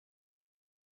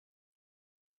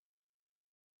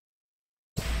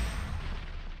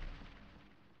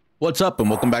What's up, and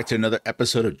welcome back to another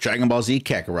episode of Dragon Ball Z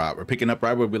Kakarot. We're picking up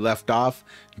right where we left off,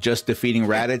 just defeating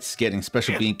Raditz, getting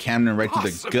Special Beam Camden right to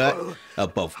the gut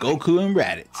of both Goku and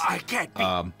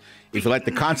Raditz. If you like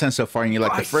the content so far and you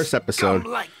like the first episode,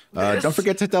 don't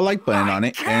forget to hit that like button on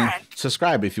it and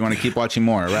subscribe if you want to keep watching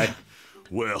more, all right?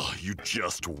 Well, you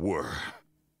just were.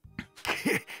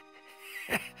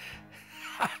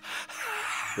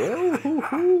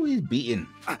 Oh, he's beaten.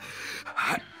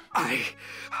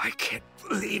 I can't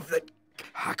believe that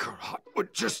Kakarot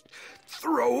would just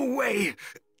throw away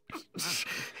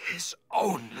his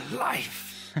own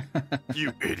life.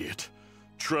 You idiot.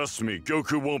 Trust me,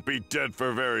 Goku won't be dead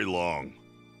for very long.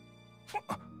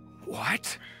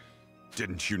 What?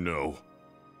 Didn't you know?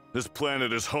 This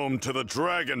planet is home to the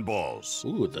Dragon Balls.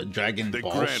 Ooh, the Dragon Balls. They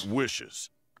grant wishes.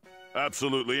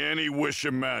 Absolutely any wish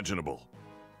imaginable.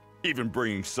 Even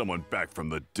bringing someone back from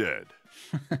the dead.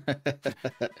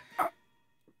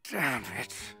 Damn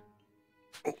it.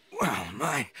 Well,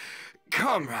 my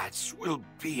comrades will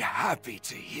be happy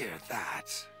to hear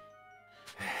that.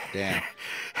 Damn.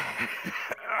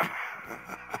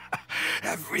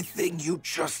 Everything you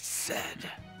just said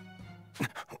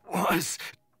was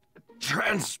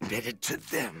transmitted to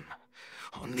them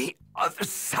on the other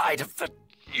side of the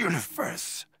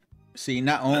universe. See,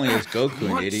 not only is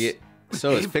Goku an idiot,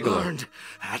 so is Piccolo. Learned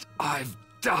that I've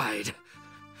died.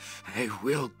 They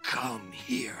will come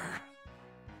here.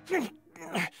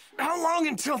 How long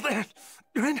until then?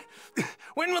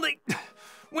 When will they?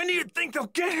 When do you think they'll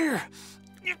get here?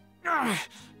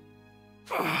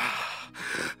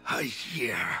 A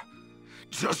year.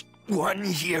 Just 1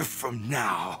 year from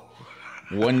now.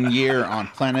 1 year on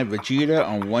planet Vegeta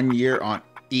and 1 year on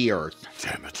Earth.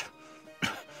 Damn it.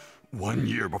 1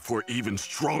 year before even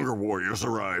stronger warriors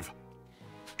arrive.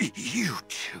 You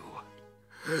two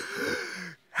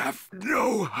have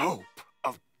no hope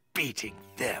of beating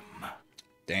them.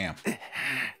 Damn.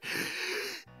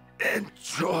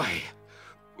 Enjoy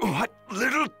what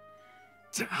little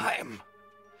time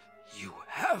you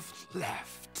have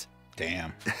left.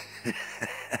 Damn.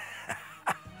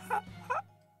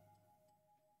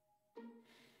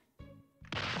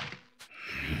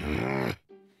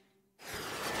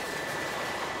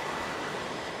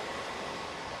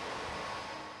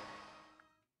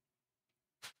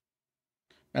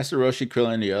 Master Roshi,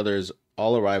 Krillin, and the others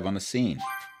all arrive on the scene.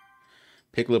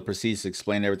 Piccolo proceeds to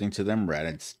explain everything to them,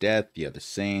 Raditz's death, the other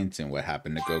Saiyans, and what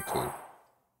happened to Goku.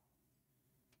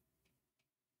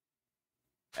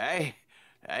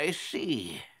 I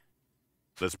see.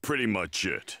 That's pretty much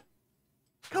it.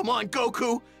 Come on,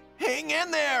 Goku! Hang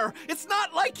in there! It's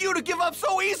not like you to give up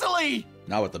so easily!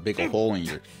 Not with a big hole in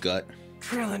your gut.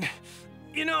 Krillin,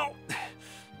 you know,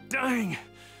 dying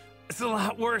is a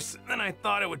lot worse than I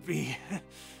thought it would be.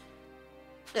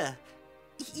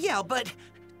 Yeah, but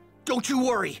don't you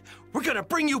worry. We're gonna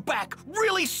bring you back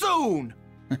really soon!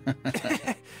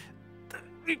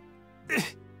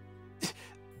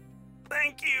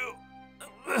 Thank you.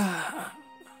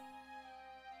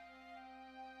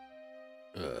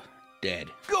 Dead.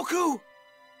 Goku!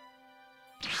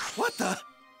 What the?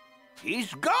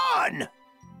 He's gone!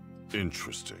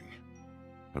 Interesting.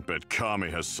 I bet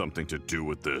Kami has something to do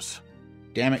with this.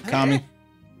 Damn it, Kami.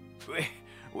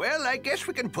 Well, I guess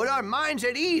we can put our minds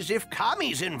at ease if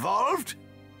Kami's involved.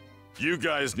 You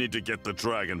guys need to get the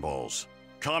Dragon Balls.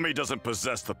 Kami doesn't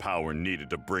possess the power needed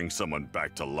to bring someone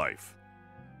back to life.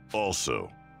 Also,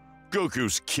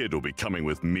 Goku's kid will be coming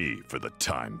with me for the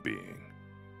time being.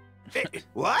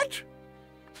 What?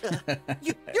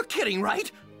 You're kidding,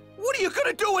 right? What are you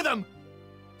gonna do with him?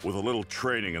 With a little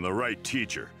training and the right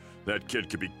teacher, that kid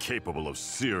could be capable of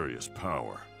serious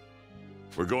power.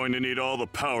 We're going to need all the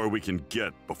power we can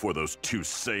get before those two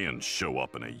Saiyans show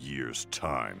up in a year's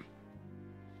time.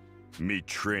 Me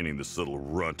training this little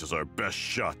runt is our best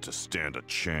shot to stand a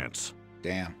chance.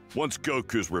 Damn. Once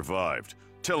Goku's revived,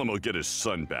 tell him he'll get his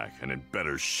son back and in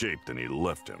better shape than he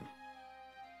left him.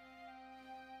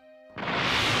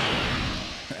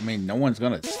 I mean, no one's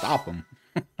gonna stop him.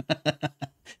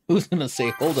 Who's gonna say,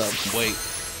 hold up, wait,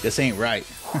 this ain't right?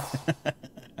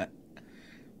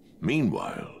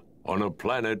 Meanwhile, on a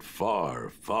planet far,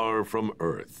 far from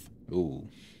Earth. Ooh.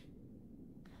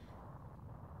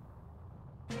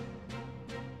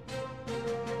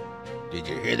 Did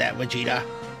you hear that, Vegeta?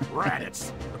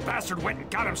 Raditz, the bastard went and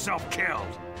got himself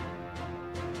killed.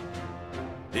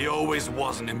 He always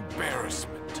was an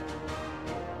embarrassment.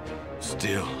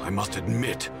 Still, I must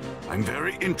admit, I'm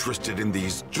very interested in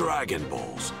these Dragon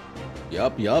Balls.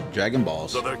 Yup, Dragon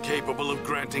Balls. So they're capable of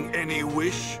granting any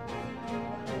wish?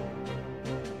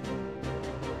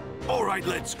 All right,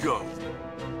 let's go.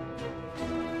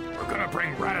 We're gonna gonna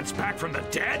bring Raditz back from the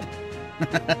dead?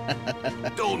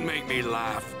 Don't make me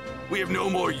laugh. We have no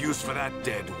more use for that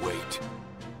dead weight.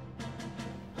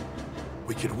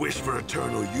 We could wish for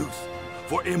eternal youth,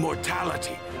 for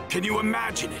immortality. Can you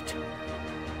imagine it?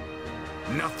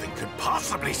 Nothing could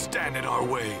possibly stand in our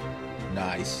way.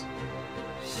 Nice.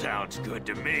 Sounds good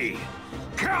to me.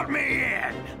 Count me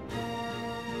in!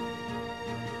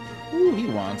 Ooh, he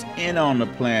wants in on the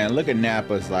plan. Look at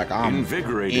Nappa's like, I'm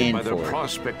Invigorated in by the for it.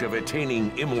 prospect of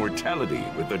attaining immortality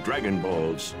with the Dragon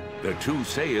Balls, the two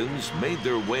Saiyans made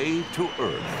their way to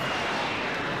Earth.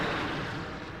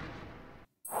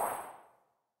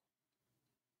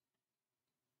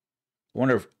 I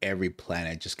wonder if every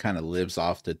planet just kind of lives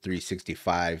off the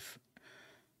 365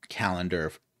 calendar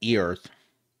of Earth.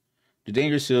 The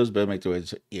dangerous seals better make their way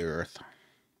to Earth.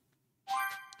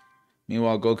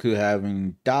 Meanwhile, Goku,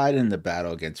 having died in the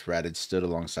battle against Raditz, stood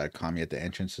alongside Kami at the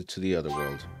entrance to the other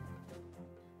world.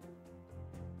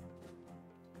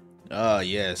 Ah,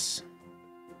 yes.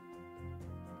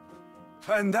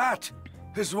 And that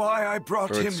is why I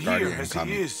brought him First here Guardian as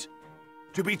Kami. he is,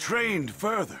 to be trained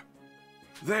further.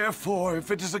 Therefore,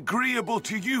 if it is agreeable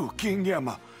to you, King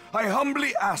Yama, I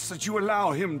humbly ask that you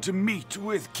allow him to meet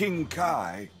with King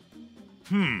Kai.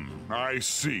 I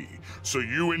see. So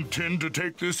you intend to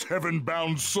take this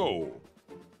heaven-bound soul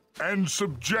and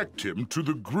subject him to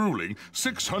the grueling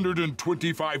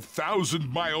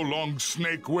 625,000-mile-long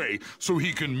Snake Way so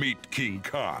he can meet King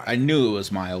Kai. I knew it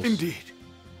was Miles. Indeed.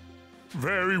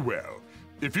 Very well.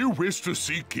 If you wish to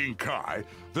see King Kai,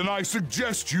 then I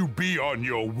suggest you be on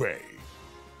your way.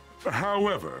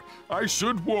 However, I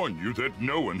should warn you that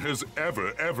no one has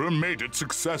ever made it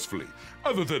successfully,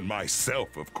 other than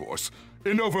myself, of course,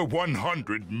 in over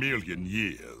 100 million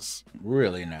years.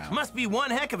 Really now. Must be one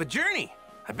heck of a journey.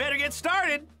 I better get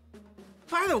started.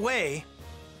 By the way,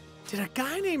 did a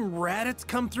guy named Raditz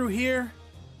come through here?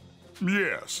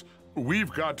 Yes,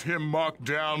 we've got him marked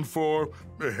down for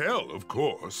hell, of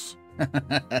course.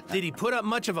 Did he put up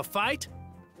much of a fight?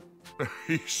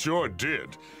 He sure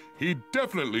did. He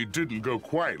definitely didn't go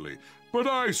quietly, but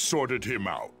I sorted him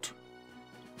out.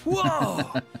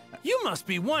 Whoa! You must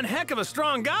be one heck of a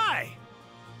strong guy.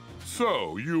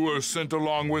 So, you were sent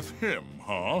along with him,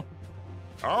 huh?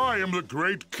 I am the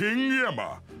great King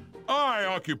Yama. I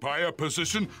occupy a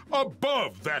position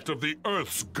above that of the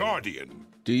Earth's guardian.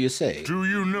 Do you say? Do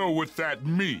you know what that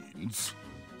means?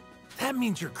 That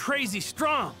means you're crazy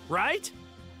strong, right?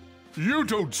 You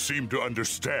don't seem to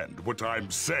understand what I'm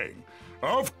saying.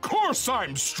 Of course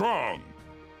I'm strong!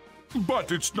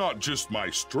 But it's not just my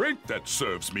strength that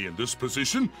serves me in this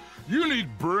position. You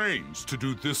need brains to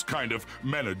do this kind of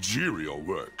managerial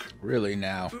work. Really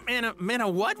now. Man, a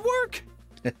what work?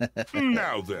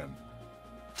 Now then,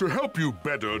 to help you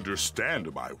better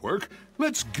understand my work,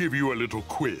 let's give you a little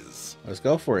quiz. Let's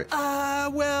go for it.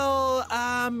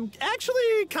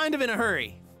 Actually kind of in a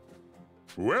hurry.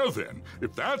 Well then,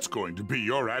 if that's going to be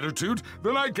your attitude,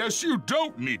 then I guess you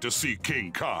don't need to see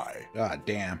King Kai. God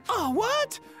damn. Oh,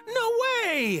 what? No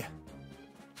way!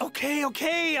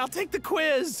 Okay, I'll take the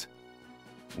quiz.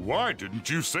 Why didn't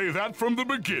you say that from the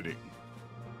beginning?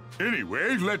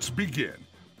 Anyway, let's begin.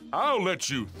 I'll let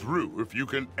you through if you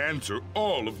can answer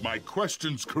all of my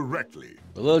questions correctly.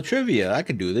 A little trivia. I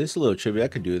could do this. A little trivia. I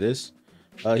could do this.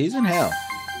 He's in hell.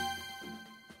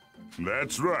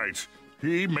 That's right.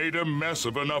 He made a mess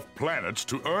of enough planets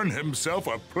to earn himself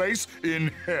a place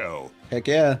in hell. Heck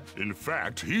yeah. In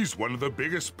fact, he's one of the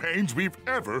biggest pains we've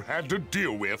ever had to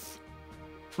deal with.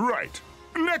 Right.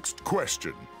 Next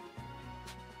question.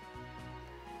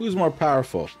 Who's more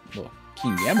powerful? Well,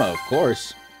 King Yama, of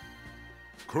course.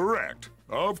 Correct.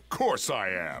 Of course I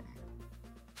am.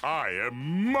 I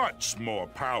am much more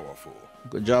powerful.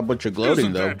 Good job with your gloating,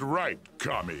 Isn't though. that right,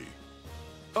 Kami?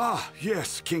 Ah,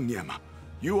 yes, King Yama.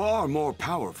 You are more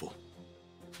powerful.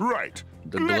 Right.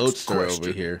 The Next gloatster question.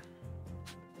 over here.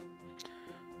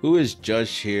 Who is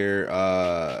judged here?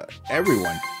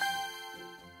 Everyone.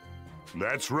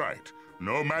 That's right.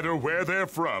 No matter where they're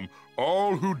from,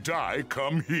 all who die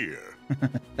come here.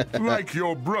 Like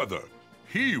your brother.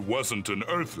 He wasn't an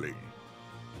Earthling.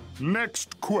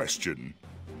 Next question.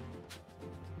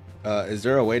 Is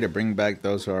there a way to bring back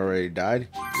those who already died?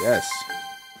 Yes.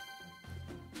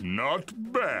 Not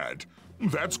bad.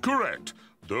 That's correct.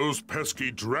 Those pesky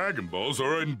Dragon Balls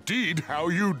are indeed how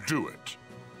you do it.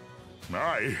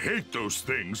 I hate those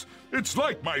things. It's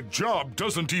like my job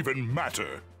doesn't even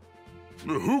matter.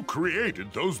 Who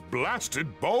created those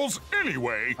blasted balls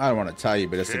anyway? I don't want to tell you,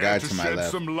 but it's the guy Care to my shed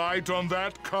left. some light on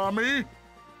that, Kami?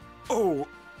 Oh,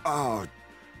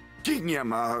 King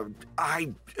Yama,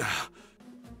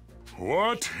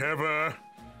 Whatever.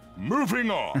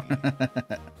 moving on.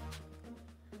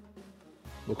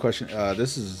 What question?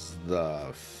 This is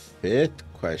the 5th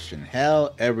question.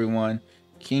 Hell, everyone.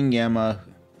 King Yama.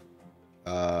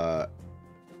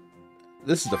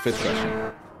 This is the 5th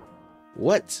question.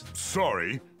 What?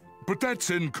 Sorry, but that's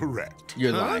incorrect.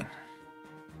 You're lying.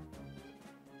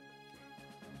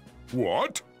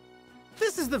 What?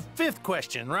 This is the 5th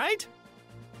question, right?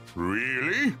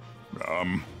 Really?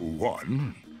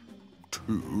 1,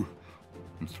 2,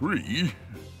 3.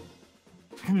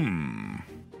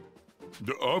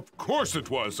 Of course it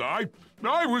was. I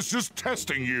was just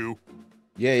testing you.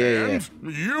 Yeah. And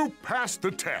you passed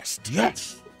the test.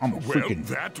 Yes. I'm a freaking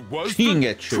that was king the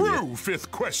at trivia. true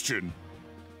 5th question.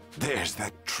 There's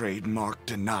that trademark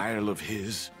denial of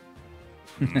his.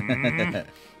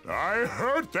 I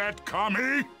heard that,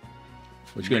 Kami.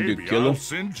 What you gonna Maybe do? Kill I'll him?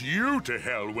 send you to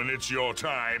hell when it's your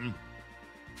time.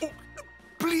 Oh,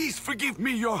 please forgive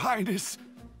me, Your Highness.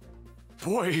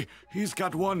 Boy, he's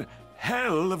got one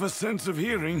hell of a sense of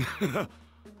hearing.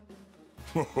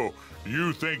 Oh,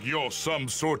 you think you're some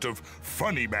sort of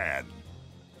funny man?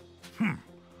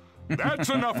 That's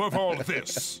enough of all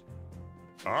this.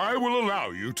 I will allow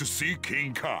you to see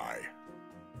King Kai.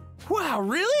 Wow,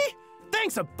 really?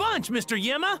 Thanks a bunch, Mr.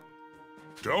 Yema.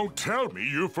 Don't tell me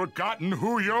you've forgotten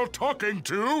who you're talking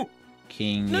to.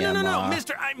 King No, Yama.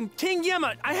 Mr. I'm King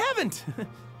Yema. I haven't.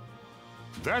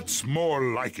 That's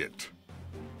more like it.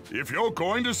 If you're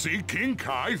going to see King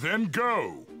Kai, then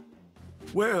go.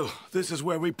 Well, this is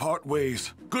where we part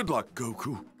ways. Good luck,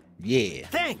 Goku. Yeah.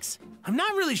 Thanks. I'm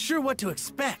not really sure what to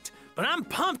expect, but I'm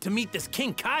pumped to meet this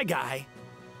King Kai guy.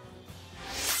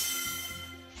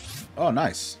 Oh,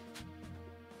 nice.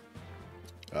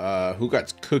 Who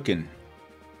got cooking?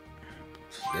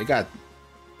 They got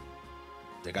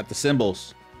the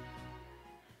symbols.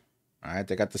 All right,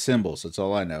 they got the symbols. That's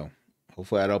all I know.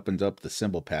 Hopefully that opens up the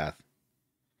symbol path.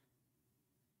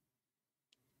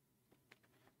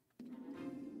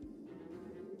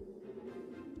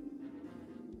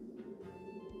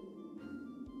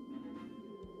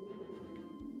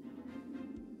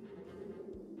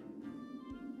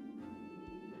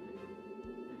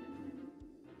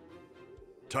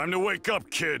 Time to wake up,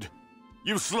 kid.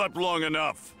 You've slept long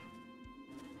enough.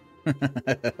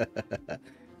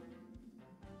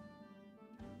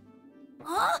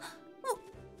 Huh?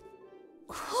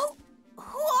 Who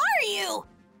are you?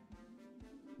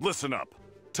 Listen up.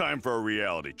 Time for a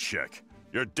reality check.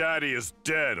 Your daddy is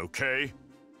dead, okay?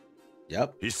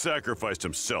 Yep. He sacrificed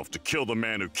himself to kill the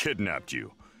man who kidnapped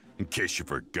you, in case you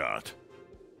forgot.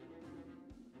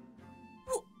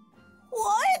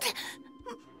 What?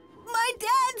 My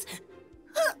dad's...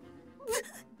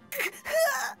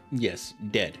 Yes,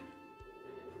 dead.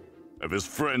 If his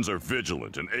friends are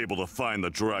vigilant and able to find the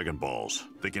Dragon Balls,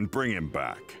 they can bring him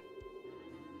back.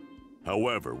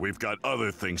 However, we've got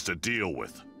other things to deal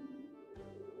with.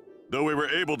 Though we were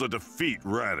able to defeat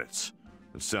Raditz,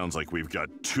 it sounds like we've got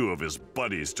 2 of his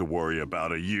buddies to worry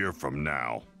about a year from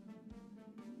now.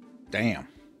 Damn.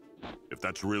 If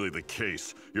that's really the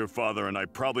case, your father and I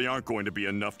probably aren't going to be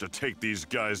enough to take these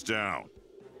guys down.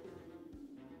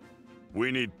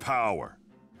 We need power.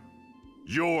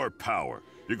 Your power.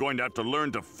 You're going to have to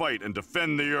learn to fight and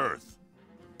defend the Earth.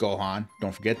 Gohan,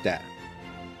 don't forget that.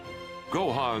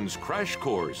 Gohan's Crash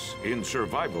Course in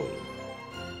Survival.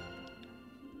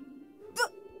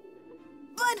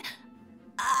 But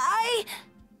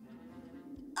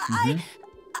I'm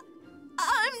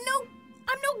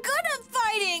no good at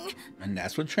fighting. And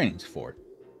that's what training's for.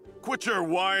 Quit your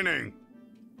whining!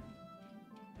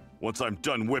 Once I'm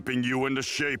done whipping you into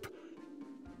shape,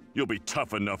 you'll be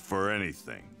tough enough for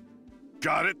anything.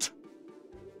 Got it?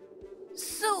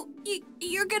 So,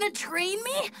 you're gonna train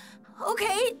me?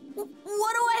 Okay, what do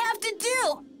I have to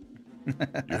do?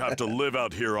 You have to live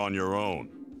out here on your own,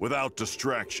 without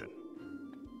distraction.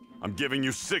 I'm giving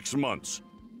you 6 months.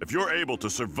 If you're able to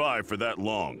survive for that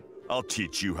long, I'll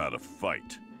teach you how to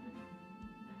fight.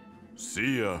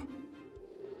 See ya.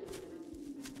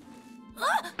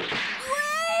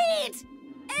 Wait!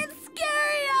 It's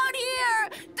scary out here!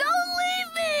 Don't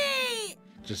leave me!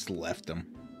 Just left him.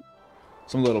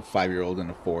 Some little 5-year-old in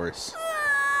the forest.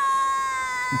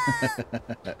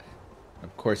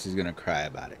 Of course he's gonna cry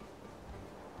about it.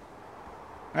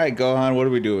 Alright, Gohan, what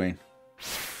are we doing?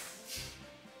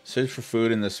 Search for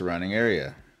food in the surrounding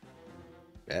area.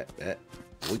 Bet.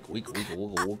 Weak.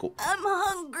 I'm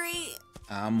hungry.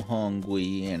 I'm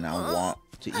hungry and I want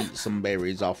to eat some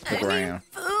berries off the ground.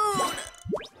 Food.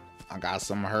 I got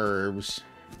some herbs.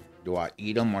 Do I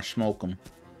eat them or smoke them?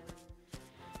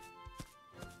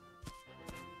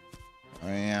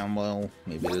 Yeah, well,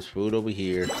 maybe there's food over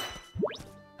here.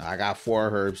 I got 4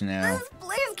 herbs now. This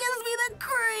place gives me the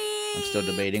creeps. I'm still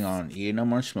debating on eating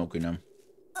them or smoking them.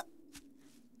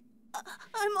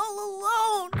 I'm all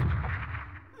alone.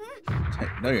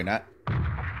 No, you're not.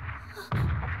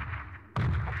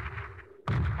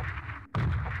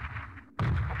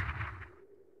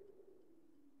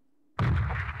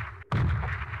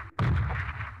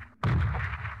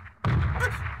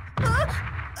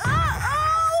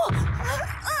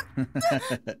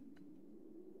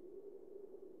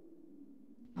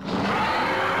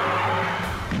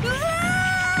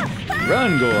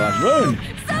 Run, Gohan, run!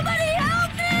 Somebody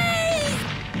help me!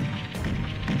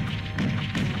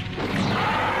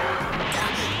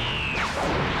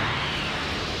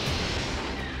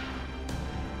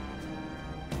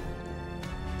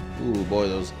 Ooh, boy,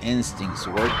 those instincts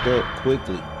worked up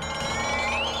quickly.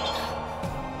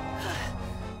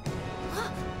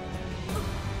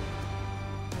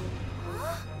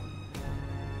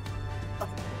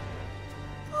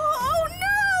 Oh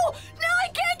no! Now I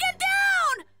can't get down!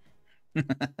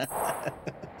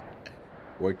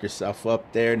 Work yourself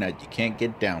up there, now you can't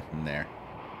get down from there.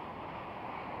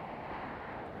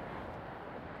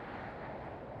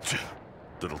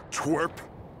 Little twerp.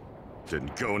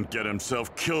 Didn't go and get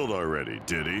himself killed already,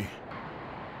 did he?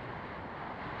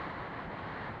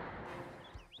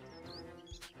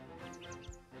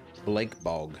 Blake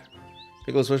Bog.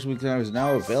 Piccolo's special week time is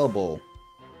now available.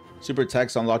 Super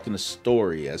attacks unlocked in the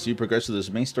story. As you progress through this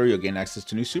main story, you'll gain access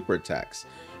to new super attacks.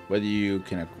 Whether you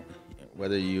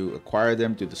acquire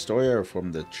them through the story or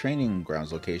from the training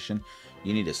grounds location,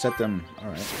 you need to set them.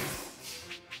 Alright.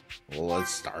 Well,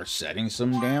 let's start setting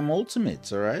some damn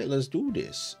ultimates. Alright, let's do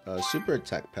this. Super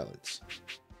attack pellets.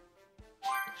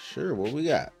 Sure, what we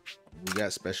got? We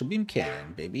got special beam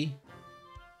cannon, baby.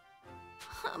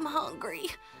 I'm hungry.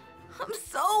 I'm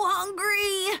so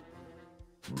hungry.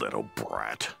 Little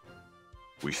brat.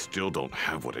 We still don't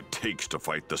have what it takes to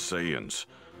fight the Saiyans.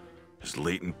 His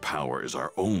latent power is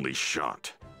our only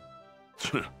shot.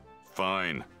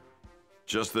 Fine.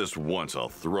 Just this once, I'll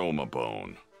throw him a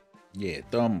bone. Yeah,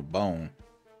 throw him a bone.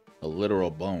 A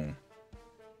literal bone.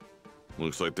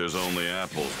 Looks like there's only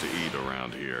apples to eat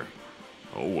around here.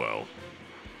 Oh well.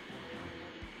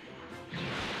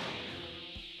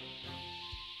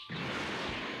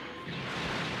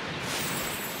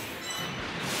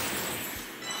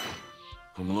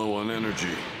 I'm low on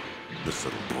energy. This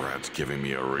little brat's giving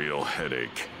me a real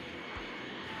headache.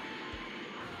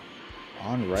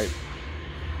 Unripe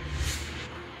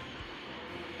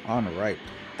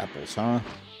apples, huh?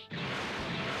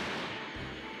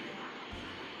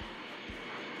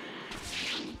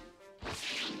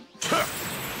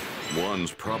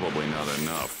 One's probably not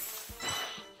enough.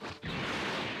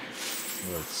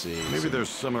 Let's see. Maybe there's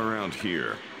some around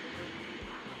here.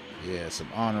 Yeah, some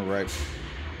unripe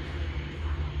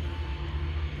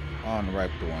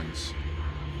ones.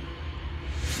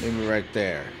 Maybe right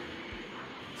there.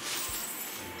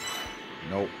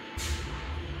 Nope.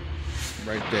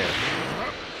 Right there.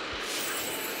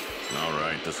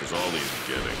 Alright, this is all he's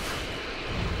getting.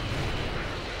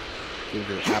 Give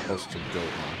the apples to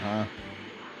Gohan, huh?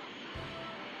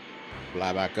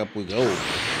 Fly back up we go.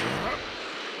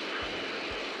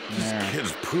 This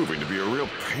kid's proving to be a real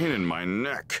pain in my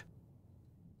neck.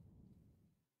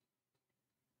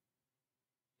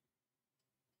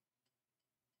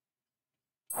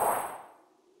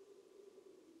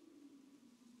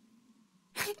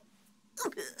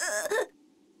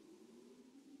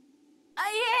 I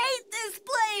hate this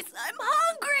place. I'm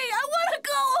hungry. I want to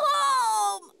go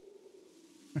home.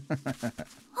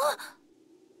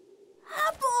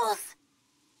 Apples.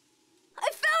 I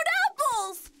found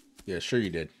apples. Yeah, sure you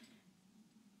did.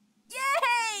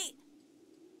 Yay!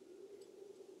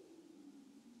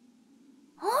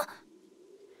 Huh?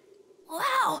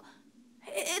 Wow.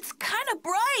 It's kind of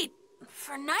bright.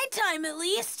 For nighttime, at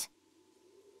least.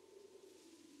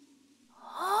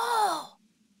 Oh.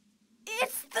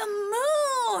 It's the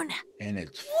moon. And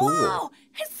it's full. Whoa!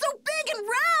 It's so big and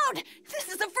round. This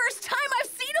is the first time I've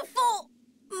seen a full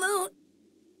moon.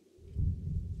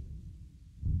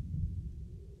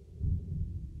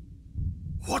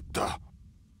 What the?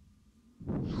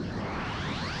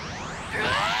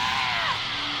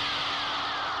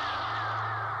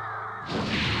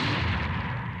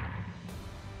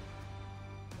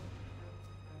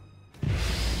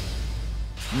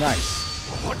 Nice.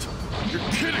 What? You're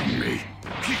kidding me!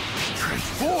 He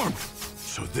transformed!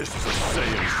 So this is a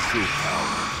Saiyan's true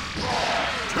power.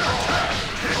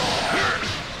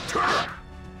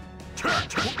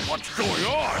 What's going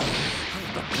on? How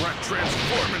did the brat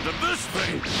transform into this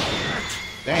thing?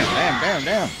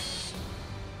 Damn.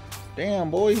 Damn,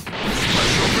 boy.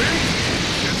 Special beam?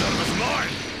 Get up is mine!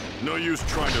 No use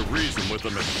trying to reason with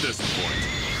him at this point.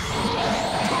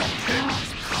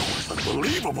 His power's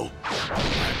unbelievable!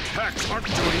 My attacks aren't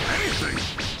doing anything!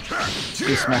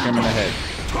 You smack him in the head.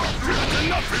 That's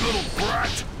enough, you little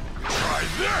brat! Try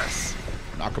this!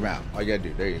 Knock him out. All you gotta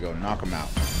do. There you go. Knock him out.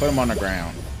 Put him on the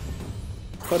ground.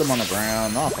 Put him on the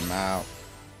ground. Knock him out.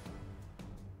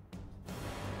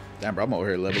 Damn, bro, I'm over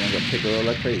here leveling up Piccolo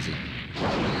like crazy.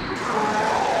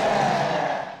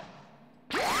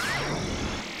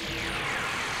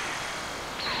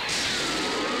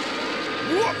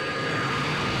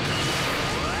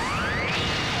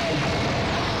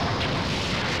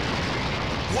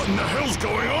 What in the hell's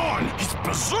going on? He's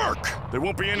berserk! There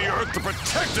won't be any Earth to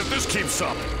protect if this keeps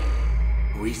up!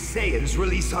 We Saiyans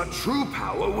release our true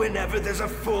power whenever there's a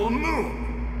full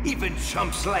moon. Even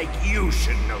chumps like you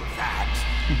should know that.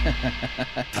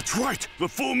 That's right! The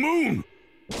full moon!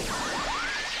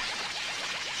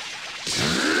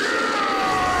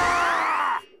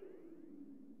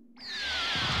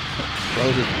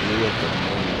 Bro just blew up the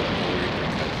moon with no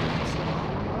repercussions.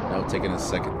 No taking a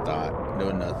second thought.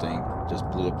 No nothing. Just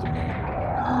blew up the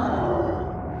moon.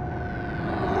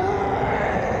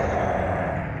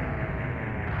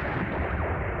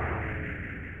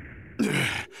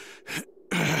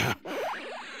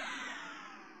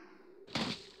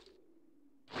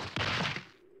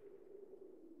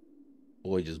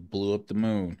 Boy just blew up the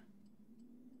moon.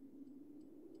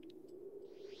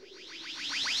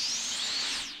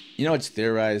 You know, it's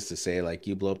theorized to say like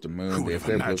you blow up the moon, but if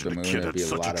they blew up the moon, there'd be a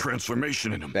lot of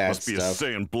transformation in him. bad Must be stuff. a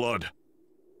Saiyan blood.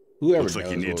 Whoever Looks like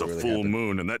he knows needs a what really full happened.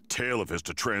 moon and that tail of his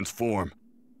to transform.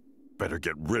 Better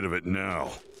get rid of it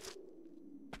now.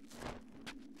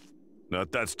 Now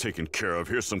that that's taken care of,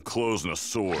 here's some clothes and a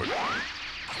sword.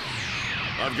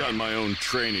 I've got my own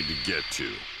training to get to,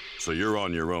 so you're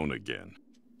on your own again.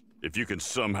 If you can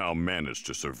somehow manage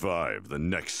to survive the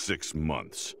next 6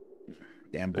 months,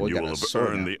 Damn then boy you got will a have sword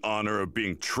earned now. the honor of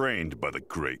being trained by the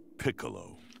great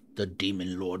Piccolo. The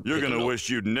Demon Lord You're Piccolo. gonna wish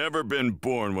you'd never been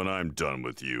born when I'm done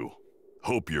with you.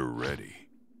 Hope you're ready.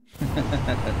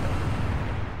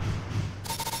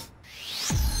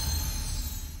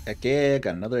 Heck yeah,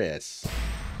 got another S.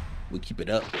 We keep it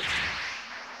up.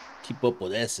 Keep up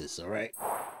with S's, alright?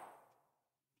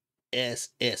 S,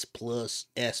 S plus,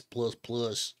 S plus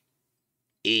plus,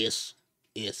 S,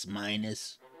 S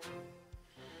minus.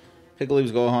 Piccolo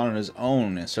leaves Gohan on his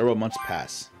own and several months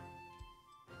pass.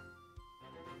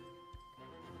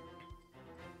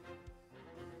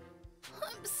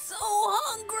 I'm so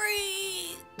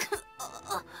hungry.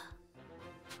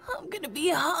 I'm gonna be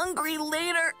hungry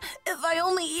later if I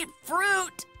only eat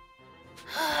fruit.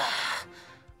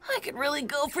 I could really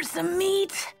go for some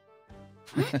meat.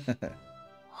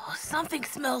 Oh, something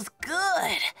smells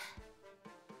good.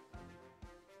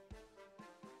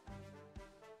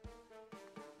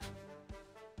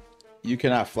 You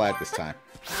cannot fly at this time.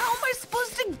 How am I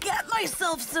supposed to get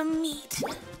myself some meat?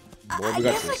 Boy, I we got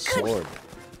guess the I could sword.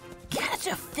 catch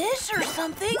a fish or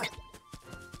something.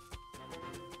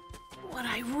 What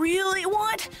I really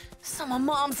want? Some of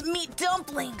Mom's meat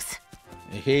dumplings.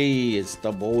 Hey, it's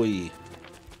the boy.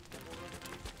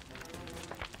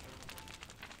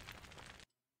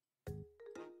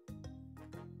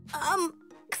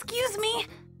 Excuse me?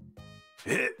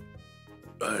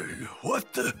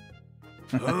 What the?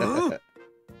 Huh?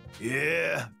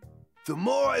 Yeah. The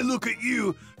more I look at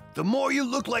you, the more you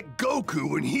look like Goku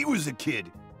when he was a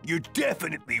kid. You're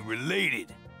definitely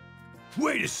related.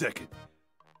 Wait a second.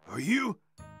 Are you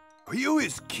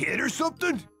his kid or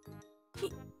something?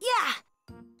 Yeah.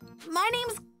 My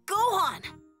name's Gohan.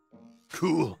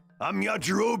 Cool. I'm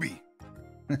Yajirobe.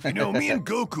 You know, me and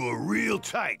Goku are real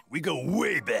tight. We go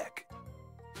way back.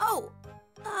 Oh,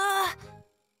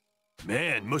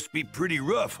 Man, must be pretty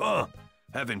rough, huh?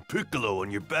 Having Piccolo on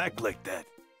your back like that.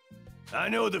 I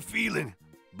know the feeling.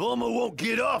 Bulma won't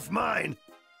get off mine.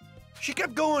 She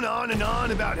kept going on and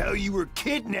on about how you were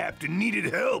kidnapped and needed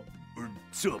help, or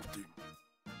something.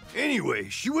 Anyway,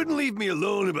 she wouldn't leave me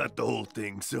alone about the whole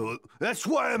thing, so that's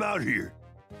why I'm out here.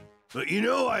 But you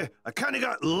know, I kinda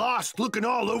got lost looking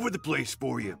all over the place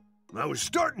for you. I was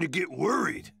starting to get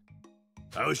worried.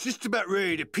 I was just about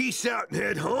ready to peace out and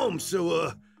head home,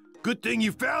 so, good thing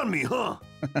you found me, huh?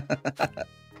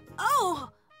 oh,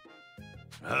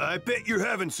 I bet you're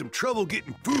having some trouble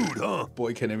getting food, huh?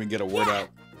 Boy can't even get a word out.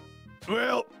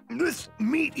 Well, this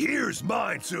meat here's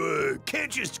mine, so,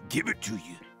 can't just give it to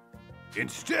you.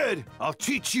 Instead, I'll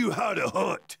teach you how to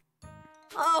hunt.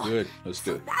 oh. Good, let's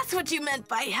do it. That's what you meant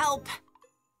by help.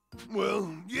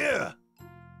 Well, yeah.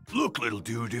 Look, little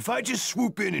dude, if I just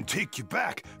swoop in and take you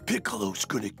back, Piccolo's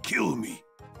gonna kill me.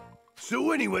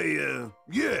 So anyway,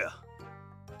 yeah.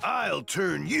 I'll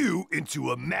turn you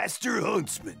into a master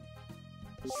huntsman.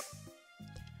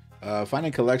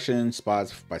 Finding collection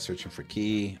spots by searching for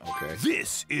key. Okay.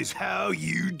 This is how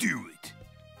you do it.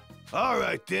 All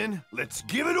right, then. Let's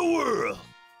give it a whirl.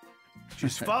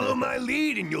 Just follow my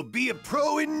lead and you'll be a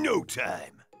pro in no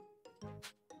time.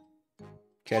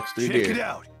 Catch 3 Check deer. it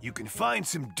out. You can find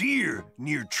some deer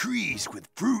near trees with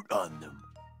fruit on them.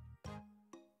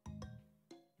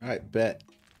 All right, bet.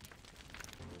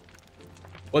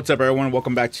 What's up, everyone?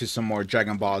 Welcome back to some more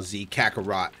Dragon Ball Z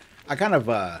Kakarot. I kind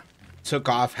of took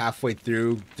off halfway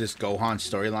through this Gohan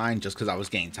storyline just because I was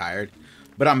getting tired.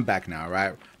 But I'm back now,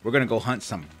 right? We're going to go hunt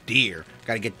some deer.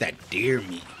 Got to get that deer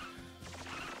meat.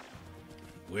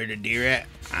 Where the deer at?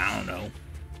 I don't know.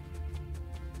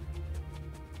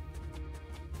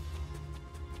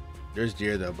 There's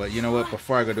deer, though. But you know what?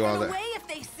 Before I go do all that... if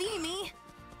they see me.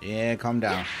 Yeah, calm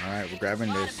down. All right, we're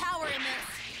grabbing this. Power in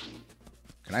this.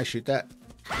 Can I shoot that?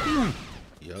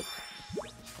 Yup.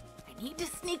 I need to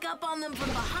sneak up on them from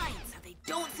behind so they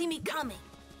don't see me coming.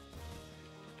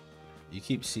 You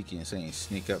keep seeking and saying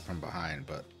sneak up from behind,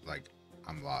 but like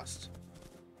I'm lost.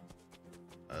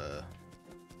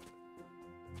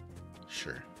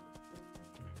 Sure.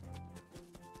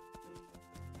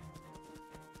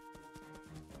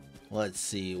 Let's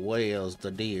see, where's the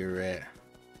deer at?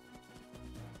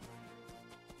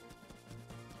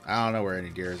 I don't know where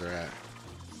any deers are at.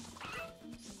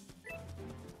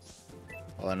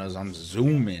 All I know is I'm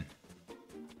zooming.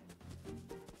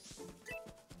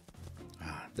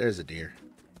 Ah, there's a deer.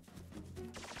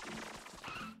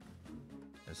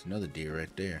 There's another deer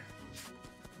right there.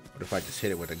 What if I just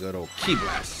hit it with a good old key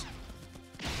blast?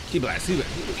 Key blast, key blast.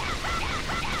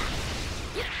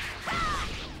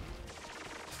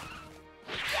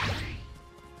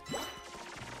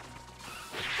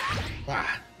 Wow.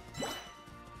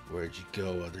 Where'd you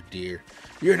go, other deer?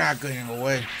 You're not getting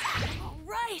away. All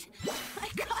right, I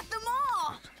got them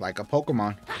all. Like a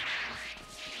Pokemon.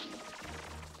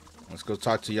 Let's go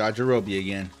talk to Yajirobe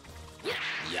again.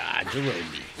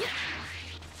 Yajirobe.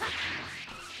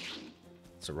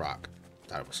 It's a rock.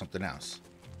 Thought it was something else.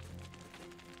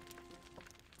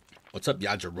 What's up,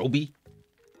 Yajirobe?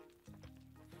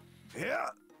 Yeah,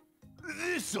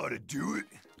 this ought to do it.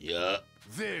 Yup.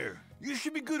 There, you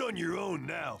should be good on your own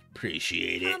now.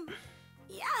 Appreciate it.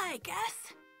 Yeah, I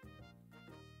guess.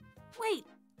 Wait,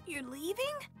 you're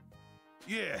leaving?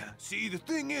 Yeah, see, the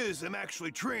thing is, I'm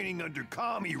actually training under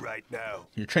Kami right now.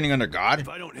 You're training under God? If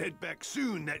I don't head back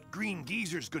soon, that green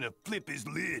geezer's gonna flip his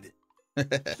lid.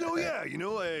 So yeah, you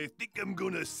know, I think I'm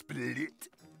gonna split it.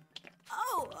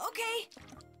 Oh, okay.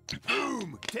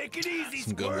 Boom! Take it easy,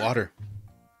 Some Squirt. good water.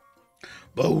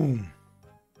 Boom.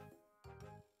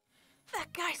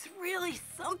 That guy's really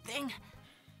something.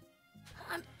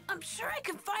 I'm sure I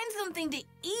could find something to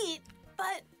eat,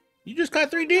 but You just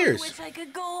got 3 I deers. wish I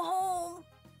could go home.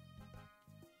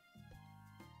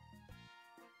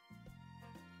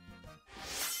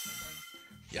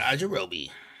 Yajirobe.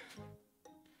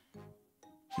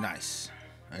 Nice.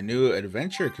 A new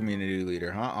adventure community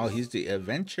leader, huh? Oh, he's the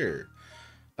adventure.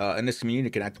 In this community,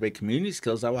 you can activate community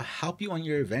skills that will help you on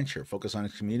your adventure. Focus on the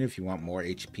community if you want more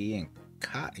HP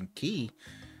and key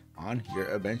on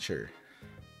your adventure.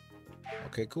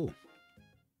 Okay, cool.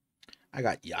 I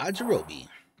got Yajirobe.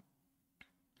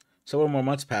 Several more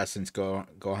months passed since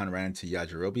Gohan ran into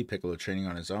Yajirobe. Piccolo training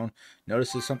on his own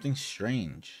notices something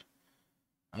strange.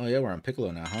 Oh yeah, we're on Piccolo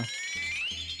now, huh?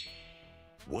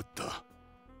 What the?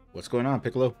 What's going on,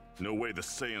 Piccolo? No way the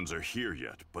Saiyans are here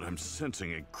yet, but I'm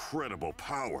sensing incredible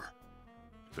power.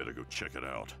 Better go check it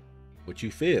out. What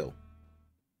you feel?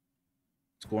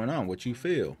 What's going on? What you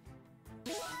feel?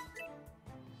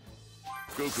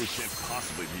 Goku can't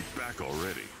possibly be back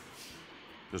already.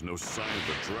 There's no sign of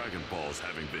the Dragon Balls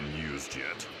having been used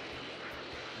yet.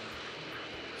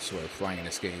 I swear, flying in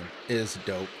this game is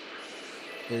dope.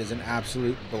 It is an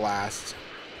absolute blast.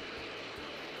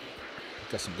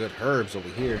 Got some good herbs over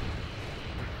here.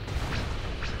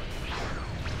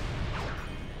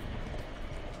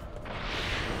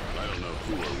 I don't know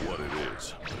who or what it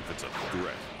is, but if it's a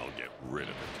threat, I'll get rid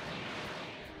of it.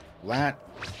 Land.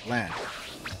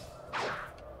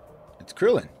 It's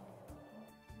Krillin.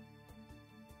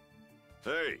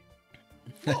 Hey!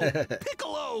 Whoa,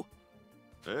 Piccolo!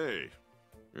 Hey,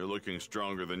 you're looking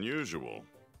stronger than usual.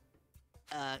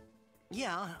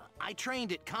 Yeah, I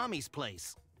trained at Kami's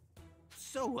place.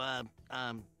 So,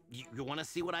 you want to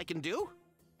see what I can do?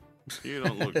 You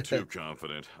don't look too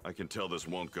confident. I can tell this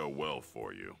won't go well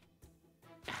for you.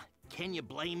 Can you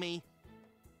blame me?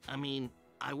 I mean,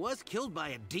 I was killed by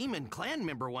a demon clan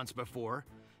member once before.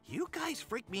 You guys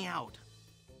freaked me out.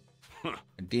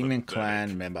 A demon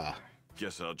clan member.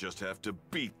 Guess I'll just have to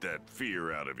beat that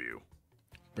fear out of you.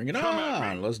 Bring it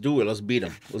on. Let's do it. Let's beat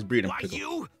him. Let's beat him. Why,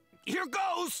 you? Here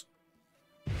goes.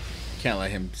 Can't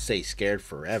let him stay scared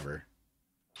forever.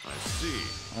 I see.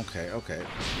 Okay. You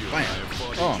and I Bam. have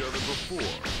fought each other before.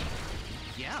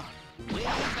 Yeah. Way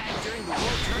back during the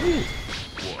World Tournament.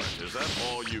 What? Is that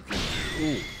all you can do?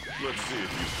 Ooh. Let's see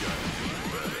if you've got anything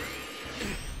better.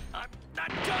 I'm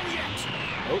not done yet.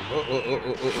 Oh.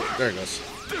 There it goes.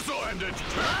 This'll end it.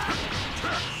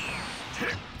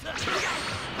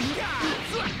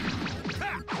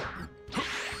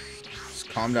 Just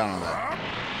calm down on that.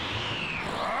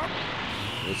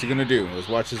 What's he gonna do? Let's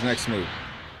watch his next move.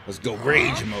 Let's go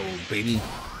rage mode, baby.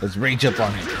 Let's rage up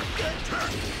on him.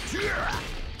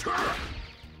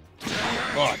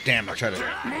 Oh damn! I tried to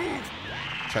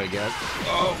get it.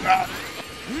 Oh God!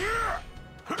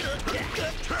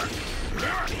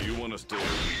 Do you want to stay a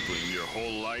weakling your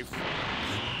whole life?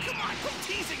 Come on, quit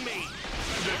teasing me.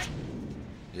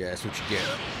 Yeah, that's what you get.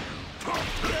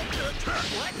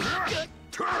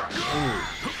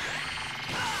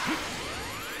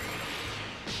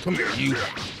 Come here, you.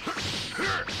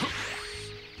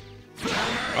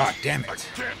 Ah, damn it.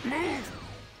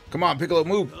 Come on, Piccolo,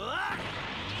 move.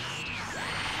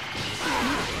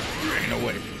 Ain't no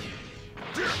way.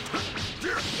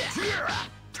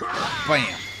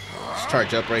 Bam. Let's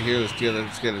charge up right here. Let's get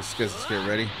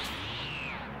ready.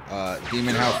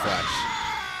 Demon House Flash.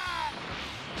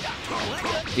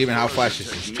 Demon House Flash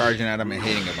is just charging at him and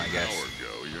hitting him, I guess.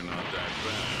 You're not that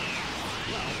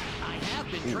bad. I have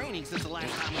been training since the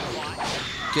last time we fought.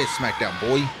 Get smacked down,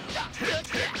 boy.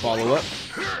 Follow up.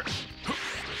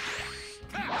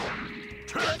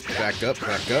 Back up.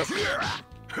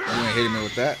 You ain't hitting me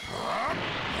with that.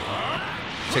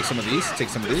 Take some of these.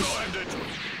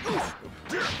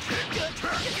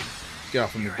 Get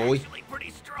off of me, boy.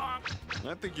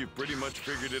 I think you've pretty much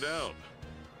figured it out.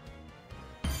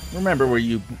 Remember where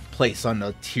you place on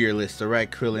the tier list, alright,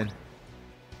 Krillin?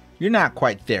 You're not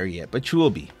quite there yet, but you will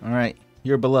be, alright?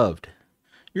 You're beloved.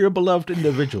 You're a beloved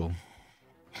individual.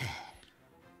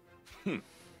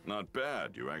 Not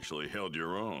bad. You actually held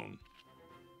your own.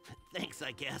 Thanks,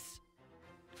 I guess.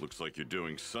 Looks like you're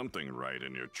doing something right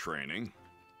in your training.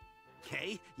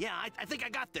 Okay, yeah, I think I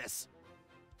got this.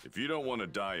 If you don't want to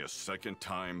die a second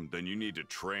time, then you need to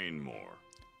train more.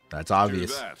 That's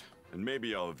obvious. Do that, and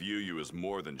maybe I'll view you as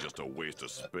more than just a waste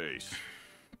of space.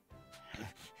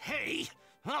 Hey,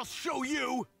 I'll show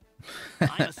you.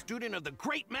 I'm a student of the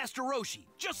great Master Roshi,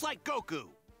 just like Goku.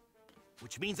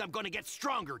 Which means I'm gonna get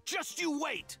stronger. Just you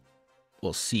wait.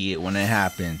 We'll see it when it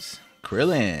happens.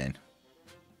 Krillin.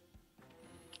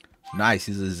 Nice,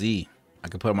 he's a Z. I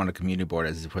can put him on the community board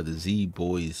as for the Z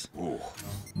boys. Ooh,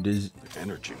 the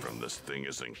energy from this thing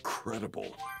is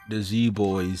incredible. The Z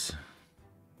boys.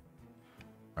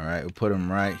 Alright, we'll put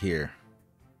him right here.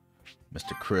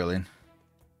 Mr. Krillin.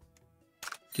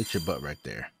 Get your butt right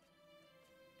there.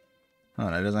 Oh,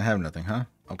 that doesn't have nothing, huh?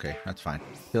 Okay, that's fine.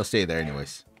 He'll stay there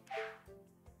anyways.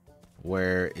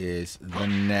 Where is the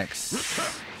next?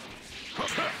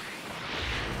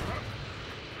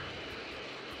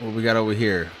 What we got over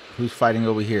here? Who's fighting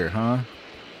over here, huh?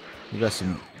 We got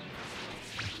some...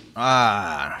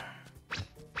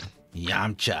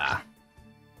 Yamcha.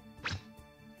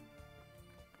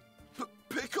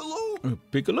 Piccolo?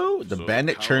 Piccolo? The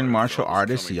bandit turned martial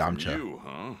artist Yamcha. You,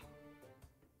 huh?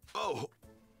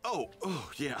 Oh,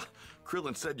 yeah.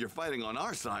 Krillin said you're fighting on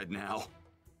our side now.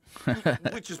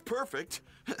 Which is perfect.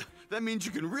 That means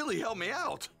you can really help me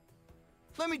out.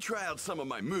 Let me try out some of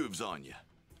my moves on you.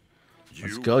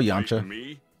 Let's go, Yamcha. Fight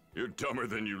me? You're dumber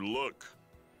than you look.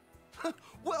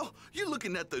 Well, you're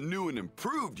looking at the new and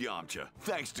improved Yamcha,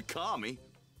 thanks to Kami.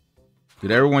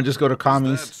 Did everyone just go to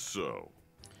Kami's? That's so.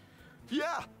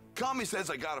 Yeah, Kami says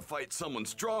I gotta fight someone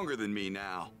stronger than me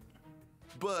now.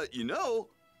 But, you know,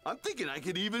 I'm thinking I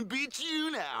could even beat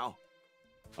you now.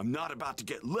 I'm not about to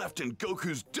get left in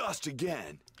Goku's dust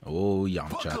again. Oh,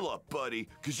 Yamcha. Buckle up, buddy,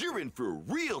 because you're in for a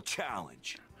real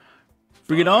challenge.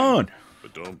 Bring it on.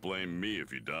 But don't blame me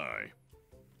if you die.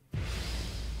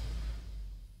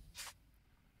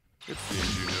 It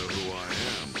seems you know who I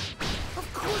am.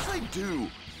 Of course I do.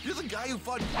 You're the guy who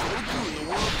fought Goku in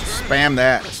the World Tournament. Spam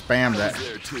that. Spam I that. was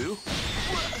there too.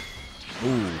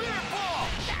 Ooh.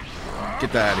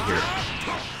 Get that out of here.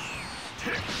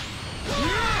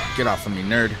 Get off of me,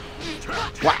 nerd.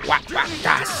 Whack, whack, whack,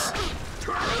 das.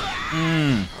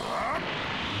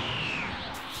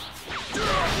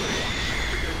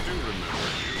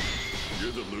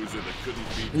 You're the loser that couldn't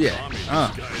beat Yeah, Tommy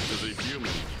disguised as a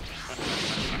human.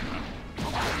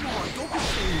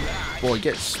 Boy,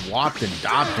 get swapped and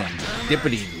dopped and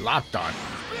dippity lopped on.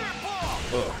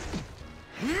 Oh.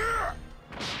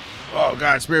 Oh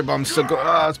god, Spirit Ball, I'm still go.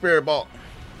 Oh, Spirit Ball.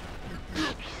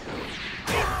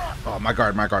 Oh, my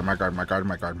guard, my guard, my guard, my guard,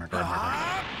 my guard, my guard, my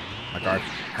guard. My guard.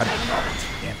 How did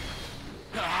damn.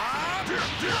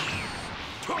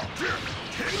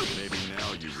 Maybe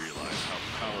now you realize how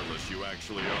powerless you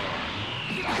actually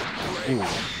are. Ooh,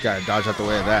 gotta dodge out the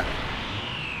way of that.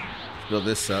 Build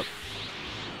this up.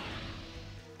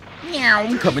 Meow,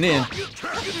 I'm coming in.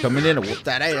 Coming in to whoop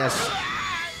that ass.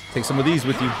 Take some of these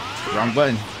with you. Wrong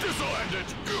button.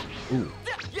 Ooh.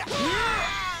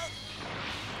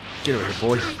 Get over here,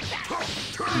 boy.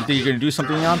 You think you're gonna do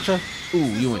something, Yamcha? Ooh,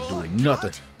 you ain't doing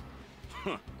nothing.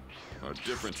 Our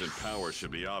difference in power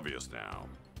should be obvious now.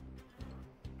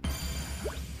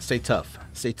 Stay tough.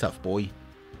 Stay tough, boy.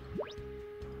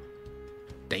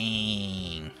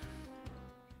 Dang.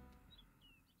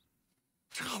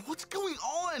 What's going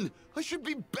on? I should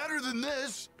be better than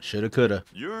this. Shoulda, coulda.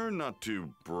 You're not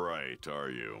too bright, are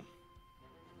you?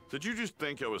 Did you just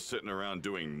think I was sitting around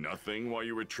doing nothing while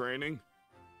you were training?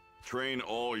 Train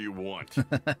all you want,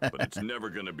 but it's never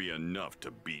gonna be enough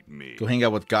to beat me. Go hang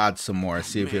out with God some more.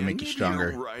 See if he'll make you Maybe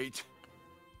stronger. you're right.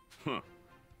 Huh.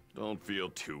 Don't feel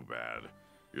too bad.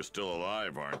 You're still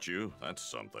alive, aren't you? That's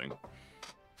something.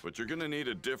 But you're gonna need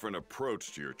a different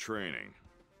approach to your training.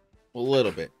 A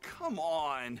little bit. Come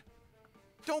on.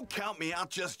 Don't count me out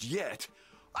just yet.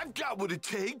 I've got what it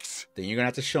takes. Then you're gonna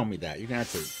have to show me that. You're gonna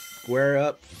have to square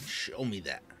up and show me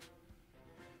that.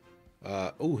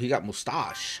 Oh, he got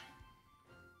mustache.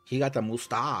 He got the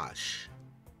mustache.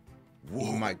 Whoa,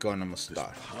 he might go on the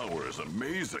mustache. This power is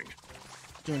amazing.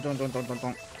 Don't. I'm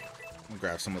gonna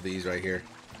grab some of these right here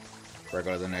before I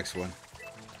go to the next one.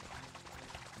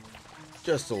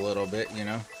 Just a little bit, you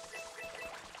know.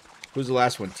 Who's the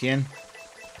last one? Tien?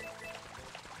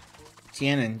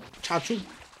 Tien and Chaozu?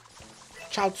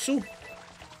 Chaozu?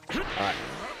 Alright.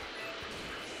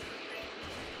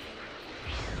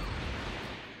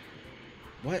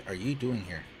 What are you doing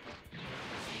here?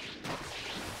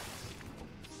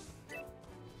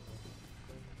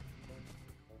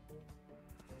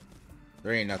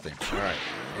 There ain't nothing. Alright.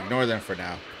 Ignore them for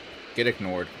now. Get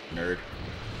ignored, nerd.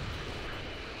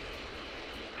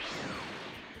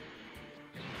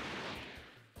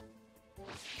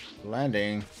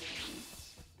 Landing.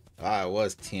 Ah, it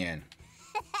was 10.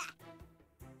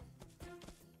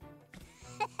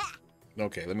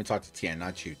 Okay, let me talk to Tien,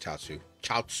 not you, Chaozu.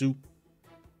 Chaozu.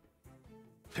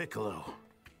 Piccolo.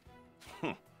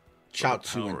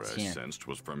 Chaozu The power and I Tien. sensed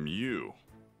was from you.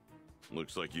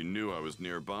 Looks like you knew I was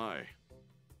nearby.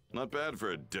 Not bad for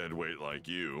a deadweight like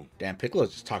you. Damn,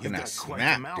 Piccolo's just talking You that got quite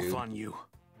smack, the mouth dude. on you.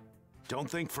 Don't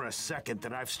think for a second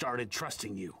that I've started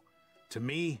trusting you. To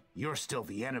me, you're still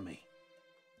the enemy.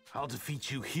 I'll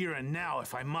defeat you here and now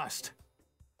if I must.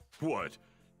 What?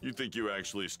 You think you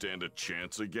actually stand a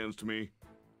chance against me?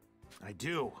 I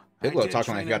do. Piccolo I did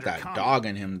talking like he train got that under Kami. dog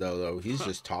in him, though. He's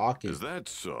just talking. Is that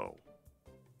so?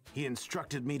 He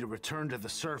instructed me to return to the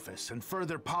surface and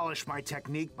further polish my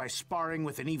technique by sparring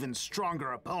with an even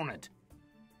stronger opponent.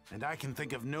 And I can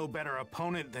think of no better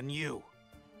opponent than you.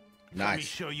 Let me Nice.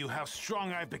 show you how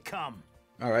strong I've become.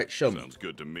 All right, show me. Sounds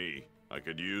good to me. I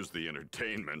could use the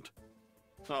entertainment.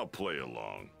 I'll play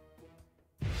along.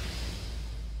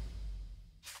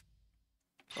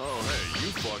 Oh, hey,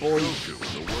 you fought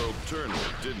Goku in the World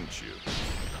Tournament, didn't you?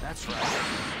 That's right.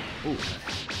 Ooh.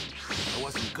 I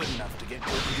wasn't good enough to get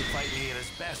Goku to fight me at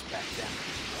his best back then.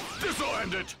 This'll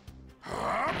end it!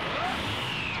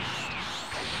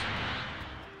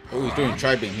 Oh, he's doing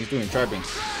tri-beam. He's doing tri-beam.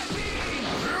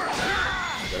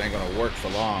 That ain't gonna work for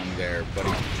long there, buddy.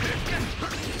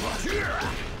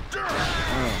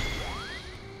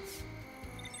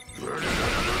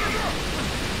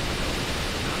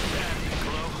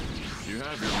 You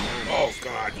have your moments. Oh,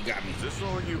 God, you got me. Is this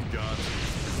all you've got?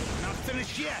 Not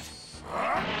finished yet.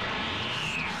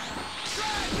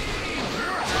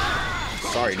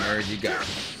 Sorry, nerd, you got me.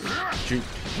 Shoot.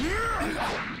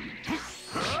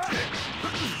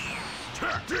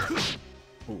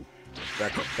 Ooh.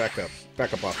 Back up, back up.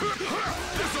 Back up off me.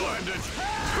 This'll end it!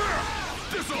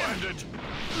 This'll end it!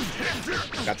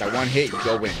 Got that one hit, you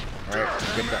go in. Alright,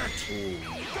 get that. Ooh.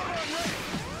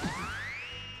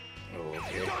 Oh,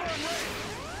 okay.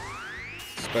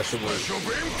 Special move.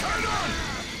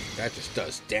 That just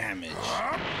does damage.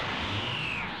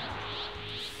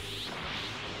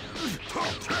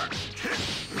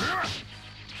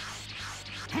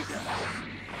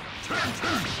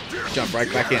 Jump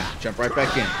right back in. Jump right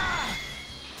back in.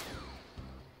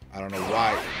 I don't know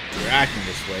why you're acting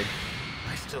this way.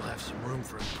 still have some room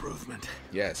for improvement.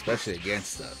 Yeah, especially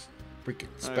against the freaking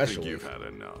I special think you've wave. had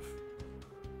enough.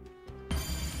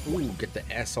 Ooh, get the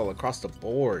S all across the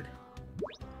board.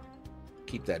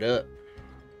 Keep that up.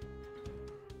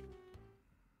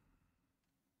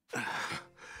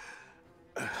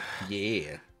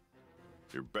 Yeah.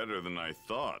 You're better than I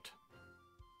thought.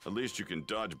 At least you can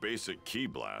dodge basic ki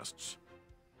blasts.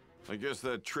 I guess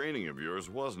that training of yours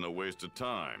wasn't a waste of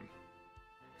time.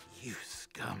 You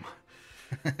scum.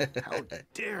 How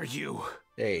dare you?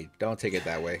 Hey, don't take it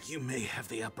that way. You may have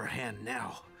the upper hand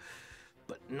now,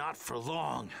 but not for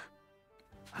long.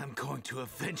 I'm going to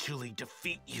eventually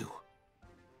defeat you.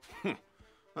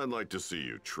 I'd like to see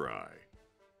you try.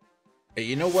 Hey,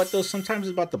 you know what though? Sometimes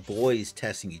it's about the boys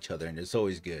testing each other, and it's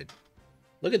always good.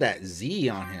 Look at that Z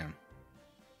on him.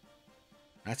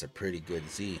 That's a pretty good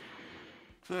Z.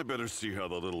 I better see how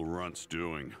the little runt's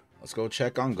doing. Let's go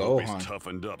check on Hope Gohan. he's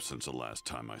toughened up since the last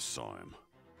time I saw him.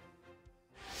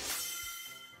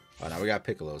 Oh, now we got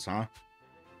Piccolos, huh?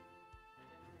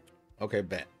 Okay,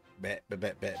 bet.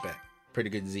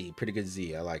 Pretty good Z. Pretty good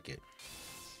Z. I like it.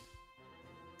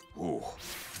 Ooh,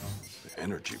 the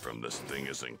energy from this thing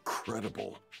is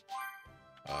incredible.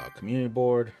 Community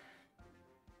board.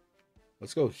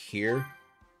 Let's go here.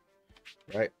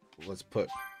 Right. Let's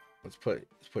put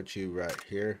you right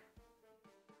here.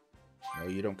 No,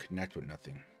 you don't connect with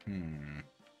nothing.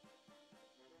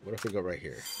 What if we go right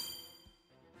here?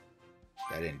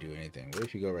 That didn't do anything. What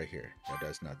if you go right here? That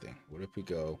does nothing. What if we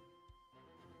go...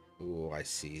 Ooh, I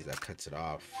see. That cuts it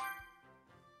off.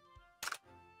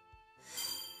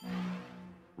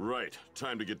 Right,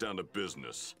 time to get down to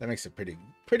business. That makes it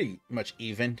pretty much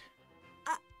even.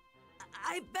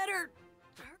 I better...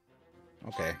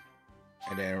 Okay.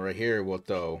 And then right here, we'll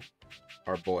throw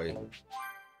our boy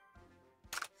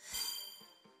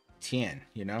Tien,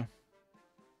 you know?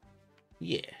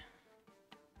 Yeah.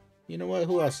 You know what?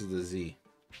 Who else is the Z?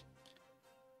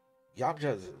 Y'all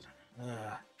just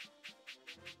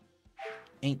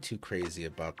ain't too crazy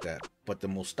about that. But the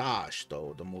mustache,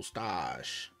 though. The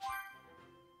mustache.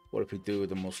 What if we do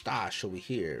the mustache over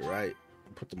here, right?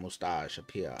 Put the mustache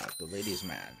up here. The ladies'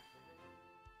 man.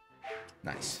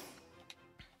 Nice.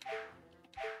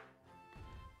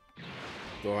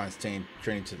 Gohan's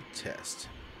training to the test.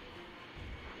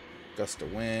 Gust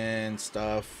of wind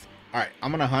stuff. Alright,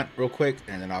 I'm gonna hunt real quick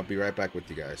and then I'll be right back with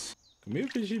you guys. Come here,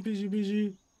 fishy.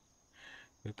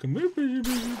 Come here, fishy.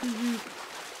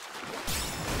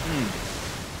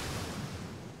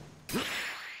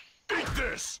 Eat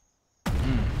this!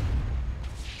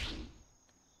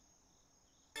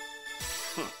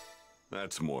 Huh,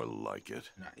 that's more like it.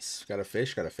 Nice. Got a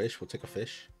fish. We'll take a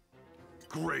fish.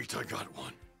 Great, I got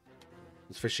one.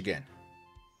 Let's fish again.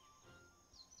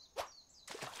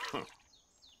 Huh.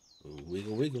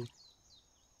 Wiggle, wiggle.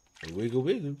 Wiggle,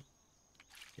 wiggle.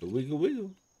 Wiggle,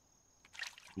 wiggle.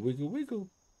 Wiggle, wiggle.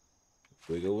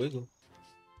 Wiggle, wiggle.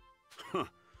 Huh.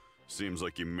 Seems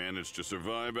like you managed to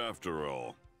survive after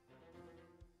all.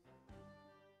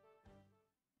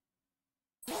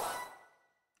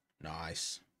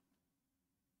 Nice.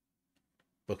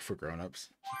 Book for grown-ups.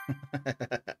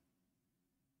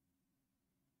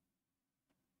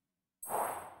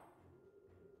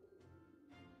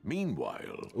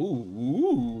 Meanwhile,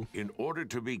 Ooh. in order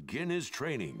to begin his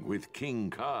training with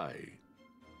King Kai,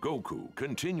 Goku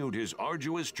continued his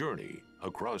arduous journey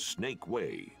across Snake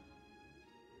Way.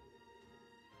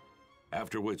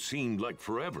 After what seemed like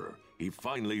forever, he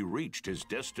finally reached his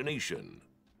destination.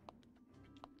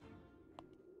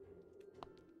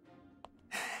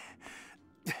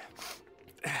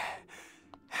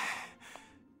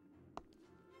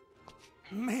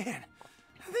 Man,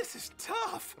 this is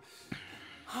tough.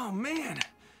 Oh man,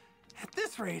 at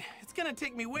this rate, it's gonna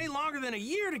take me way longer than a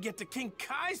year to get to King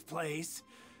Kai's place.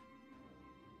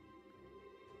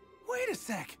 Wait a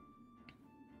sec.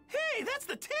 Hey, that's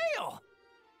the tail!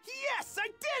 Yes, I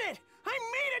did it! I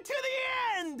made it to the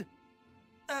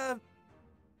end!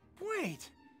 Wait.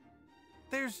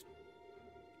 There's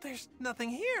nothing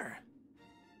here.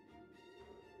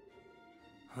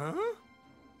 Huh?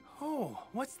 Oh,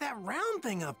 what's that round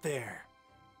thing up there?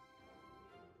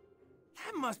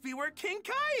 That must be where King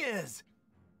Kai is!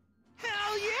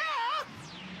 Hell yeah!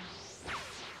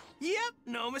 Yep,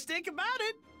 no mistake about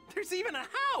it. There's even a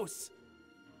house!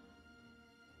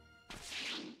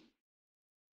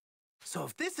 So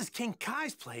if this is King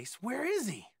Kai's place, where is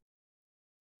he?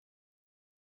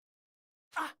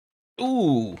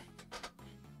 Ooh.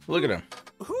 Look at him.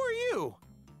 Who are you?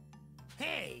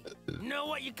 Hey, know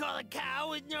what you call a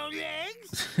cow with no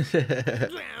legs?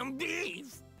 Ground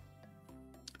beef.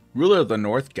 Ruler of the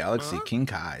North Galaxy, King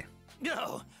Kai.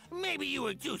 No, Maybe you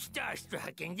were too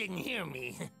starstruck and didn't hear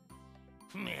me.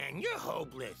 Man, you're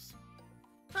hopeless.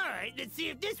 All right, let's see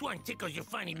if this one tickles your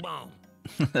funny bone.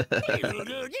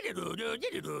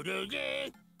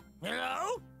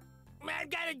 Hello? I've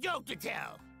got a joke to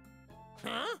tell.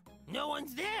 Huh? No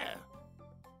one's there.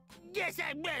 Guess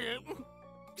I better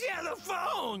tell the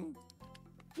phone.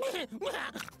 Nailed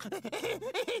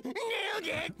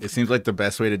it. It seems like the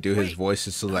best way to do his voice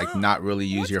is to like not really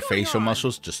use your facial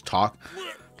muscles, just talk.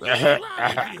 Like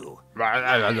you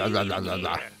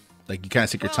kind of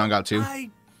stick your tongue out too.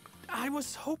 I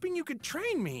was hoping you could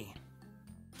train me.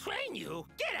 Train you?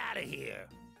 Get out of here.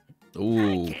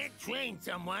 Ooh. I can't train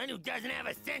someone who doesn't have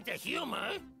a sense of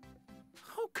humor.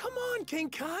 Oh, come on, King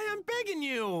Kai, I'm begging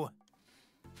you.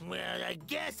 Well, I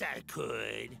guess I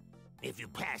could. If you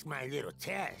pass my little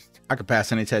test. I could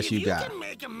pass any test you got. If you can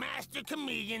make a master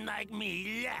comedian like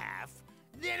me laugh,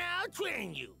 then I'll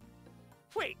train you.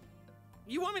 Wait,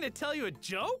 you want me to tell you a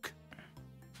joke?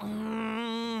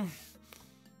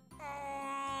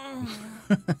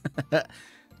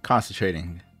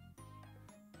 Concentrating.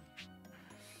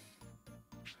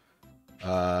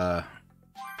 Have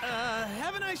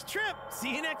a nice trip.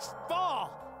 See you next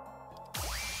fall.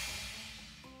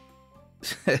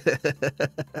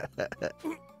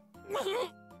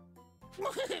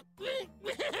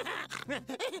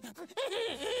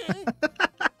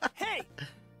 Hey,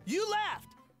 you laughed.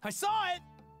 I saw it.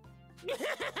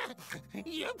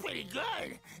 You're pretty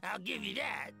good. I'll give you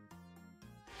that.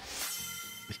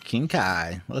 King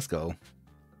Kai, let's go.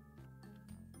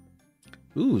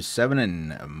 Ooh, 7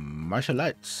 in martial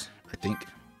arts, I think.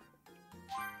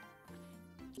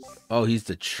 Oh, he's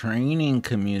the training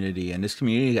community, and this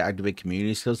community activate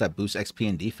community skills that boost XP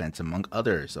and defense, among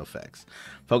other effects.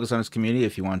 Focus on this community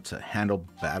if you want to handle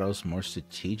battles more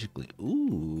strategically.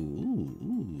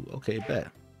 Ooh, okay,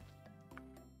 bet.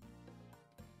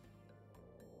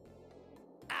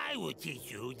 I will teach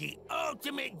you the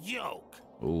ultimate joke.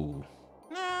 Ooh.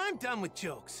 Nah, I'm done with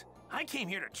jokes. I came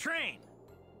here to train.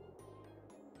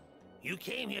 You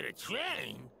came here to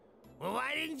train? Well,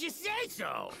 why didn't you say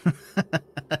so?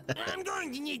 I'm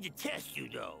going to need to test you,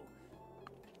 though.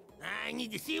 I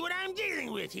need to see what I'm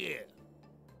dealing with here.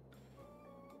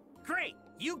 Great,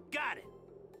 you got it.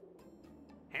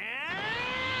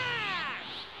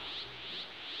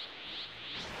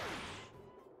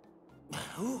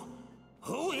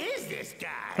 Who is this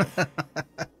guy?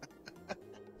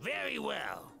 Very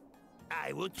well.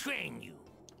 I will train you.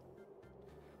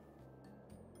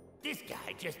 This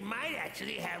guy just might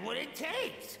actually have what it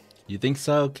takes. You think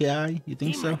so, Kai? You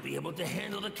think so? He might be able to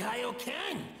handle the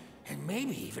Kaioken, and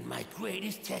maybe even my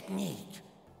greatest technique.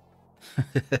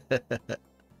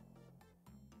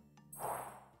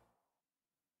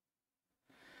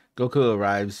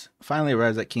 Goku finally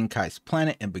arrives at King Kai's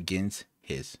planet and begins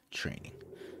his training.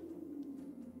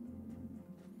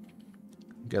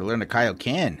 Gotta learn the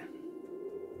Kaioken.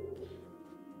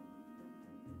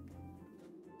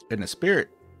 And the Spirit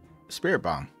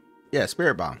Bomb. Yeah,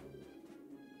 Spirit Bomb.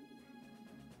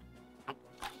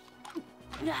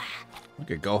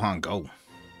 Look at Gohan go.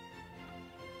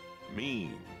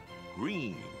 Mean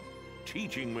Green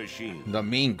Teaching Machine. The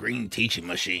mean green teaching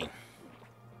machine.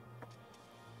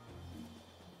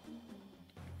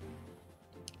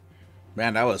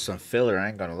 Man, that was some filler, I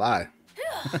ain't gonna lie.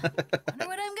 Wonder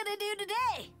what I'm gonna do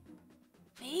today.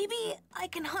 Maybe I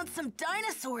can hunt some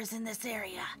dinosaurs in this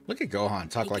area. Look at Gohan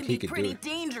talk like he could do it. It can be pretty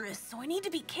dangerous, so I need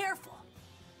to be careful.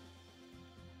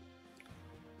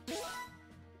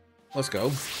 Let's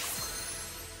go.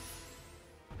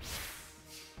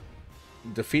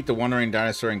 Defeat the wandering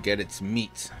dinosaur and get its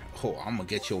meat. Oh, I'm gonna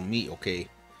get your meat, okay.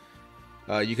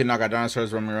 You can knock out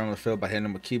dinosaurs roaming around the field by hitting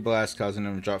them with key blasts, causing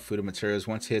them to drop food and materials.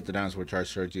 Once hit, the dinosaur will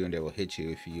charge towards you and they will hit you.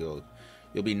 If you'll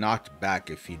be knocked back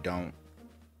if you don't,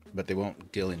 but they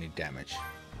won't deal any damage.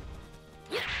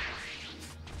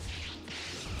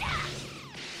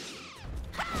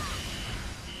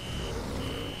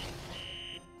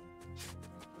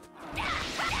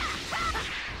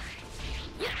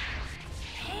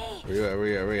 Where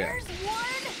you at? There's one.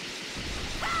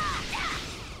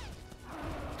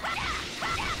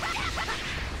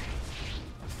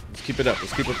 Let's keep it up.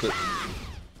 Let's keep up the.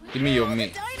 Give me your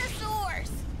meat.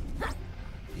 Dinosaurs.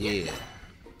 Yeah.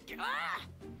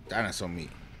 Dinosaur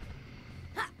meat.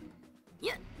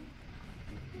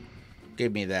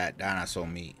 Give me that dinosaur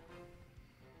meat.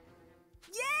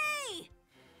 Yay!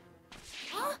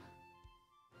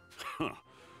 Huh?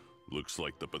 Looks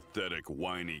like the pathetic,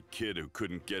 whiny kid who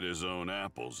couldn't get his own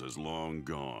apples is long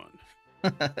gone.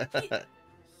 You're the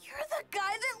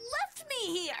guy that left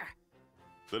me here.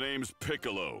 The name's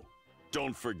Piccolo.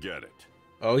 Don't forget it.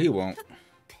 Oh, he won't.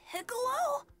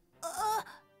 Piccolo?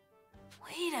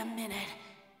 Wait a minute.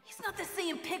 He's not the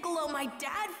same Piccolo my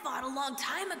dad fought a long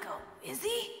time ago, is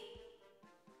he?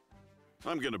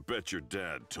 I'm gonna bet your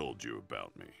dad told you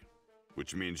about me.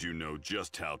 Which means you know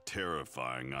just how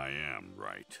terrifying I am,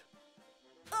 right?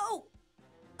 Oh!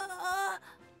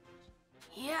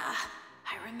 Yeah.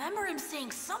 I remember him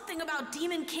saying something about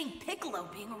Demon King Piccolo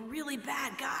being a really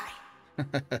bad guy.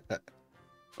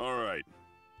 Alright,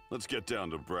 let's get down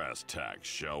to brass tacks,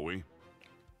 shall we?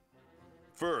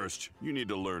 First, you need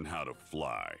to learn how to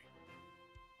fly.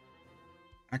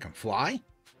 I can fly?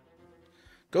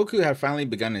 Goku had finally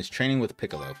begun his training with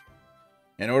Piccolo.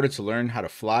 In order to learn how to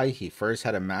fly, he first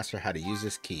had to master how to use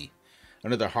his ki.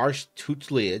 Under the harsh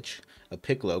tutelage of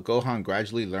Piccolo, Gohan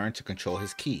gradually learned to control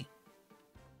his ki.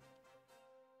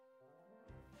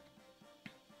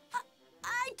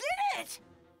 I did it!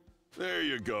 There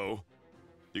you go.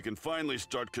 You can finally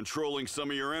start controlling some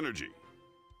of your energy.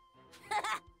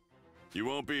 You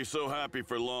won't be so happy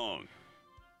for long.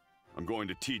 I'm going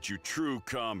to teach you true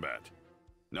combat.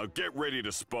 Now get ready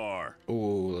to spar.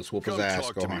 Ooh, let's whoop his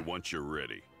ass, Come talk to me once you're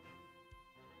ready.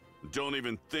 Don't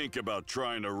even think about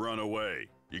trying to run away.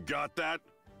 You got that?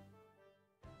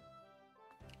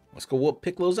 Let's go whoop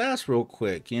Piccolo's ass real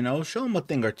quick, you know? Show him a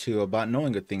thing or two about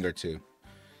knowing a thing or two.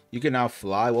 You can now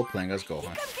fly while playing as Gohan.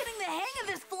 I think I'm getting the hang of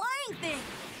this flying thing,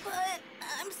 but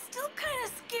I'm still kind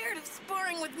of scared of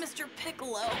sparring with Mr.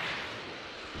 Piccolo.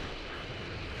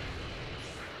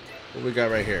 What we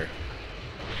got right here?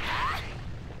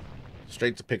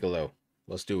 Straight to Piccolo.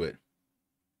 Let's do it.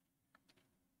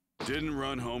 Didn't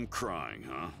run home crying,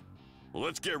 huh? Well,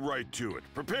 let's get right to it.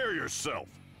 Prepare yourself.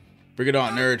 Bring it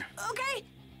on, nerd. Okay.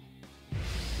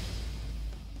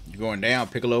 You're going down,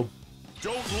 Piccolo.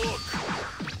 Don't look.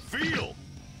 Feel.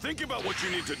 Think about what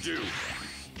you need to do.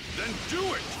 Then do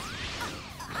it.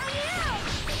 I am.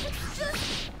 It's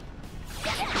just...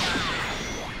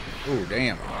 Ooh,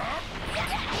 damn.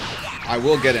 I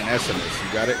will get an S in this.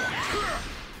 You got it?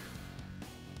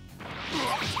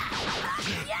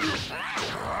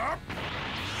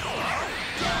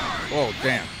 Oh,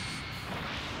 damn.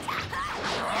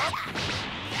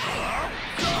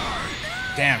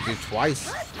 Damn, dude,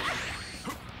 twice.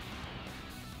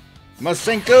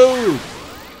 Masenko!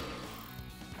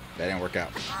 That didn't work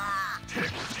out.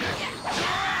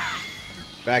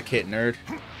 Back hit, nerd.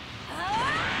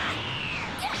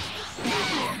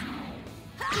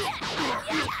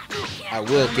 I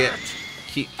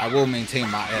will maintain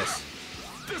my S.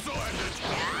 This'll end it.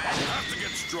 You have to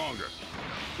get stronger.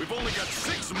 We've only got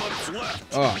 6 months left.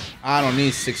 Oh, I don't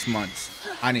need 6 months.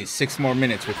 I need 6 more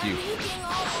minutes with you.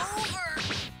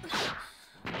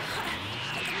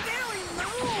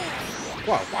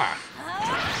 Wow.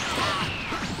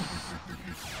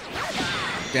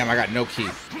 Damn, I got no key.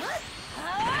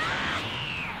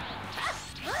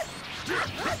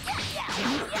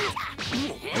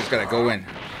 Just gotta go in.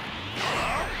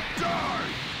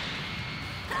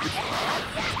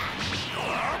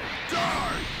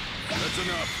 That's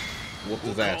enough. Whooped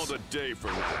his ass. Call it a day for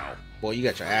now. Boy, you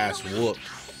got your ass whooped.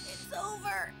 It's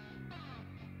over.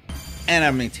 And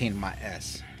I maintained my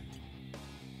S.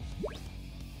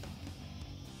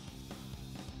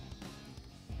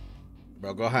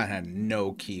 Bro, Gohan had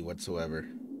no key whatsoever.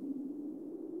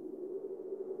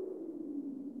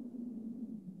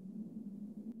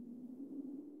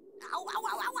 Ow, ow,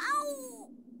 ow, ow, ow.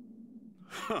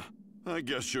 Huh. I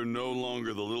guess you're no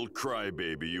longer the little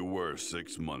crybaby you were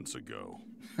 6 months ago.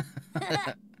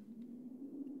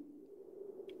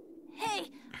 Hey,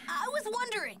 I was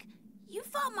wondering. You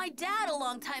fought my dad a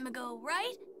long time ago,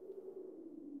 right?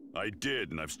 I did,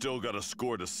 and I've still got a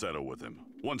score to settle with him.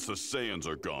 Once the Saiyans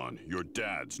are gone, your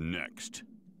dad's next.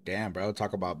 Damn, bro,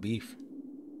 talk about beef.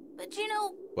 But you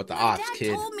know, What the my odds, dad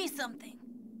kid? told me something.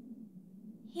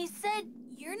 He said,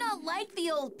 you're not like the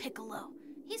old Piccolo.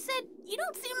 He said, you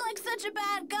don't seem like such a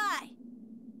bad guy.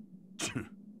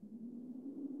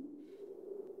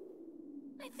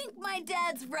 I think my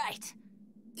dad's right.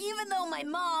 Even though my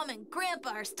mom and grandpa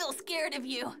are still scared of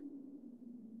you.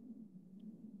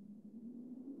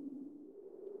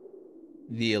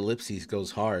 The ellipses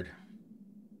goes hard.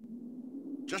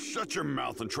 Just shut your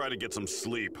mouth and try to get some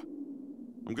sleep.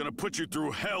 I'm gonna put you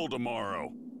through hell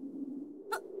tomorrow.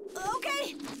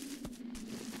 Okay.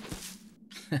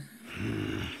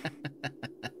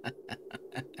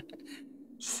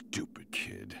 Stupid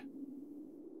kid.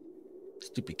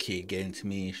 Stupid kid getting to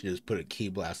me. Should just put a key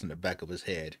blast in the back of his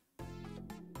head.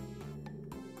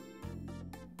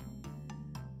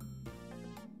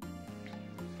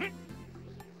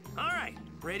 All right,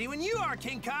 ready when you are,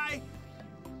 King Kai.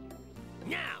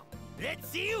 Now, Let's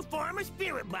see you form a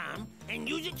spirit bomb and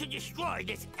use it to destroy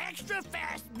this extra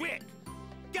fast brick.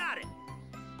 Got it.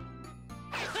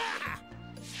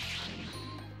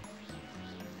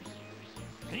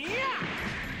 Yeah.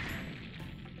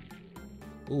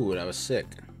 Ooh, that was sick.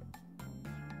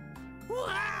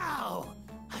 Wow!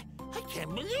 I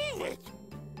can't believe it.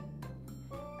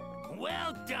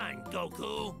 Well done,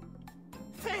 Goku.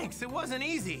 Thanks, it wasn't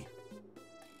easy.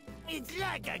 It's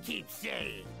like I keep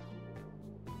saying.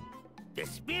 The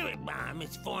spirit bomb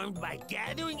is formed by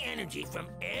gathering energy from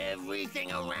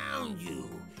everything around you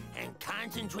and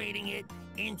concentrating it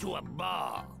into a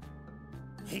ball.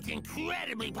 It's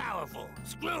incredibly powerful.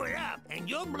 Screw it up, and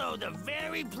you'll blow the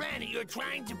very planet you're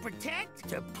trying to protect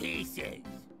to pieces.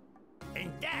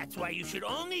 And that's why you should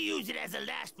only use it as a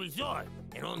last resort,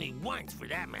 and only once for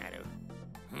that matter.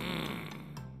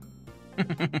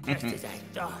 Just as I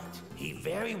thought, he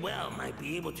very well might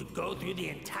be able to go through the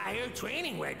entire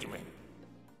training regimen.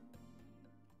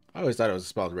 I always thought it was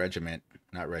spelled regiment,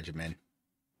 not regimen.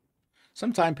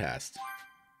 Some time passed,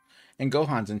 and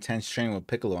Gohan's intense training with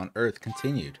Piccolo on Earth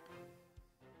continued.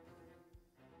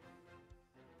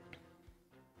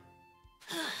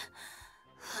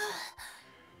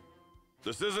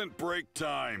 This isn't break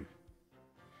time.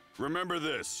 Remember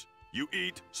this. You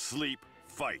eat, sleep,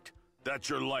 fight. That's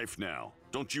your life now.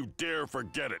 Don't you dare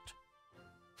forget it.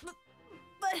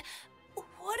 But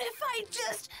what if I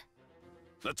just...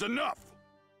 That's enough.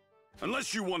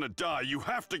 Unless you want to die, you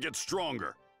have to get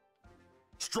stronger.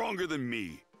 Stronger than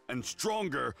me, and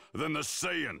stronger than the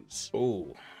Saiyans.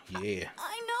 Oh, yeah.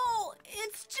 I know,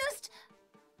 it's just...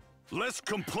 Less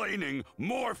complaining,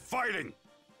 more fighting.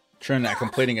 Turn that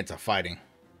complaining into fighting.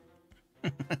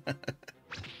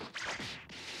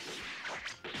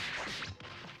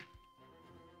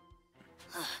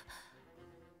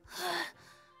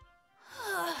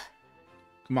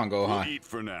 Come on, Gohan. We'll eat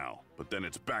for now, but then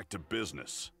it's back to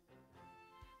business.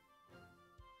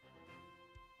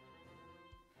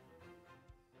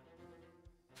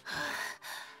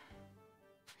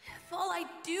 If all I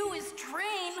do is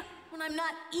train, when I'm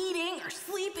not eating or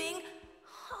sleeping,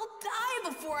 I'll die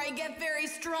before I get very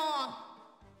strong.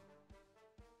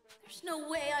 There's no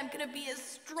way I'm gonna be as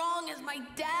strong as my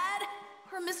dad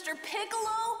or Mr.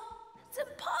 Piccolo. It's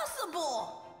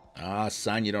impossible. Ah,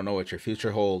 son, you don't know what your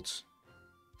future holds.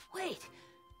 Wait,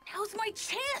 now's my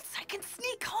chance. I can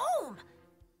sneak home.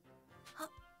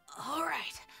 All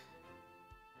right.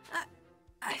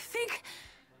 I think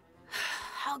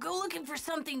I'll go looking for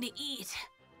something to eat.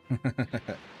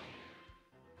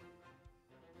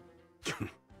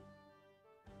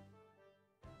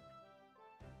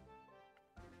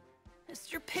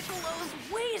 Mr. Piccolo's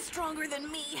way stronger than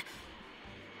me.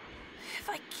 If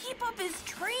I keep up his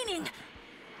training,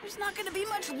 there's not gonna be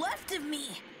much left of me.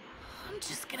 I'm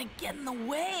just gonna get in the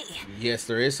way. Yes,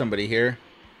 there is somebody here.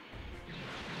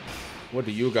 What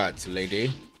do you got,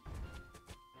 lady?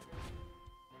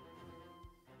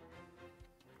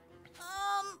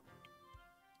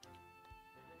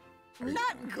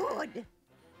 Not good.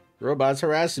 Robots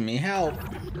harassing me. Help.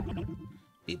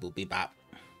 Beep boop beep bop.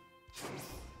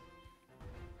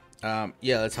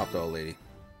 Yeah, let's help the old lady.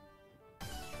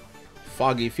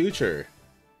 Foggy future.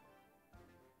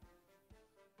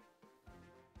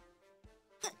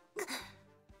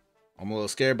 I'm a little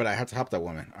scared, but I have to help that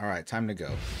woman. All right, time to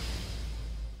go.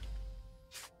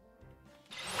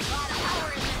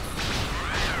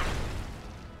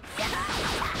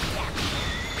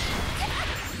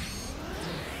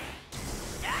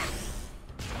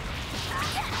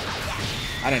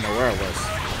 I didn't know where I was.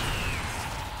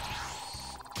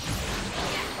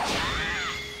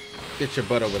 Get your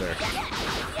butt over there.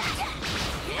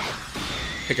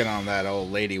 Picking on that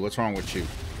old lady. What's wrong with you?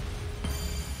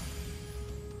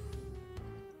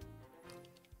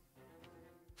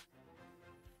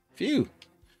 Phew.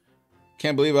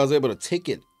 Can't believe I was able to take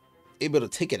it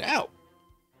out.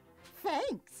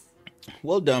 Thanks.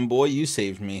 Well done, boy. You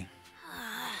saved me.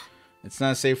 It's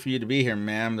not safe for you to be here,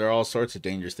 ma'am. There are all sorts of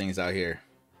dangerous things out here.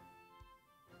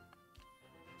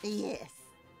 Yes.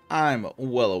 I'm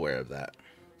well aware of that.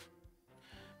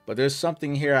 But there's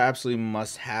something here I absolutely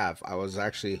must have. I was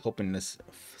actually hoping to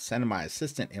send my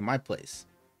assistant in my place.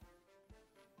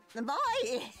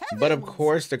 But of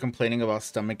course, they're complaining about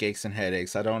stomach aches and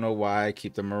headaches. I don't know why I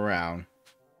keep them around.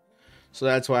 So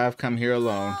that's why I've come here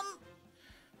alone.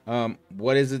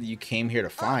 What is it that you came here to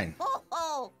find?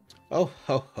 Oh,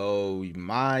 ho, ho.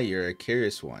 My, you're a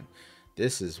curious one.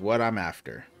 This is what I'm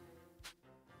after.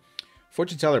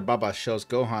 Fortune teller Baba shows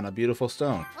Gohan a beautiful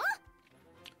stone.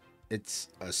 It's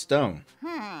a stone.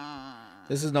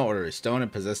 This is no ordinary stone.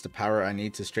 It possesses the power I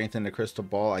need to strengthen the crystal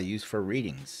ball I use for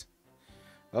readings.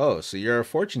 Oh, so you're a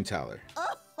fortune teller.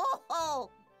 Oh, ho, ho.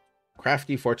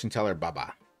 Crafty fortune teller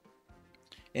Baba.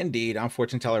 Indeed, I'm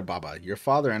fortune teller Baba. Your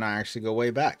father and I actually go way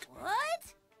back. What?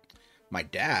 My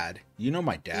dad? You know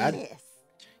my dad? Yes.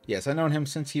 Yes, I've known him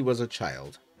since he was a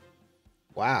child.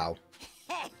 Wow.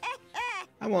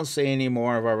 I won't say any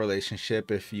more of our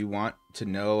relationship. If you want to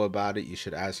know about it, you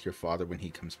should ask your father when he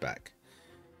comes back.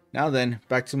 Now then,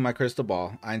 back to my crystal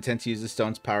ball. I intend to use the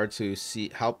stone's power to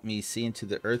help me see into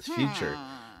the Earth's future.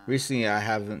 Recently, I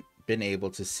haven't been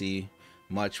able to see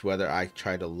much whether I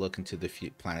try to look into the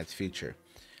planet's future.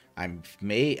 I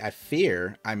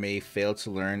fear I may fail to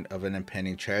learn of an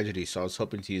impending tragedy, so I was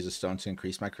hoping to use the stone to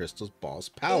increase my crystal ball's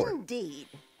power. Indeed.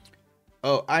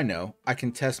 Oh, I know. I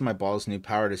can test my ball's new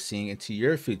power to seeing into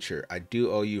your future. I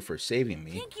do owe you for saving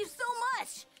me. Thank you so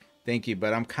much. Thank you,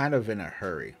 but I'm kind of in a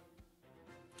hurry.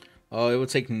 Oh, it would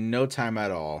take no time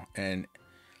at all, and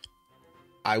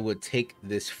I would take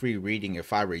this free reading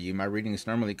if I were you. My readings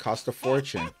normally cost a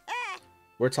fortune.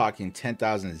 We're talking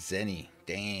 10,000 zenny.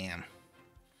 Damn.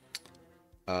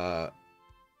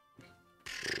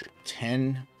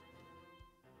 10.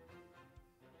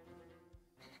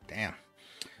 Damn.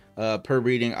 Per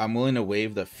reading, I'm willing to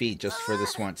waive the fee just for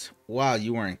this once. Wow,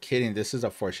 you weren't kidding. This is a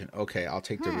fortune. Okay, I'll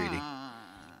take the reading.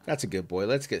 That's a good boy.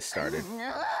 Let's get started.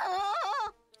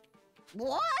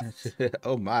 What?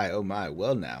 Oh my.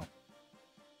 Well now.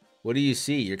 What do you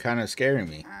see? You're kind of scaring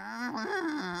me.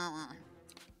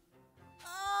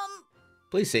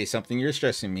 Please say something. You're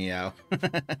stressing me out.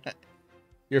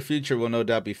 Your future will no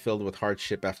doubt be filled with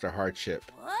hardship after hardship.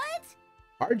 What?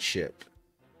 Hardship?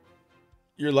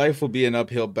 Your life will be an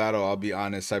uphill battle, I'll be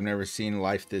honest. I've never seen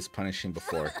life this punishing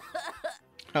before.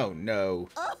 Oh no.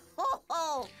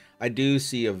 I do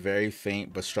see a very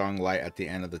faint but strong light at the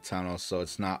end of the tunnel, so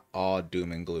it's not all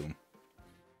doom and gloom.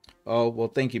 Oh, well,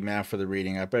 thank you, man, for the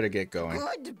reading. I better get going.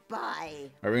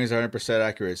 Goodbye. My readings are 100%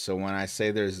 accurate, so when I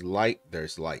say there's light,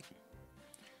 there's light.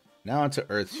 Now onto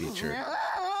Earth's future.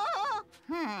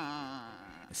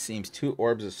 It seems 2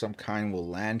 orbs of some kind will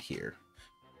land here.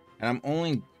 And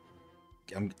I'm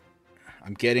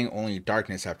getting only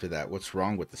darkness after that. What's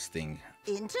wrong with this thing?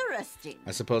 Interesting.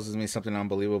 I suppose this means something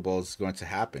unbelievable is going to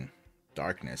happen.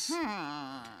 Darkness.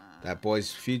 That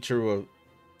boy's future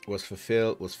was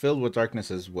filled with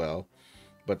darkness as well,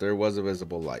 but there was a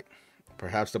visible light.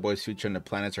 Perhaps the boy's future and the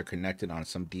planets are connected on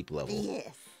some deep level.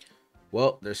 Yes.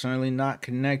 Well, they're certainly not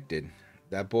connected.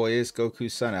 That boy is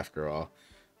Goku's son after all.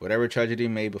 Whatever tragedy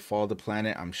may befall the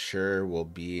planet, I'm sure will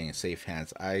be in safe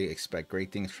hands. I expect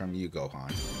great things from you,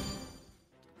 Gohan.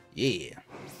 Yeah.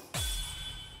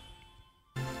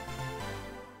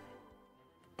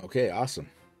 Okay, awesome.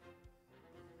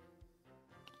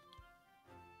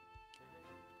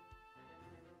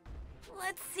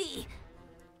 Let's see.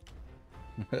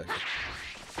 You're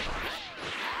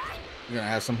gonna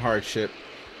have some hardship.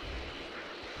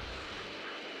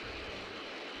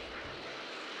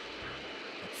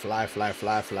 Fly.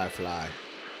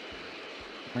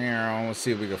 Meow, let's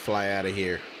see if we can fly out of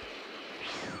here.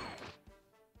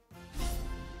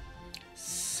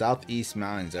 Southeast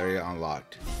Mountains area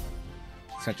unlocked.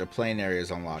 Central Plain area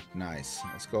is unlocked. Nice.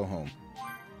 Let's go home.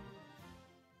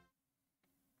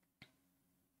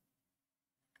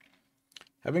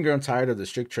 Having grown tired of the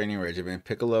strict training regimen,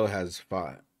 Piccolo has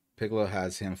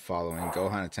him following.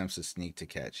 Gohan attempts to sneak to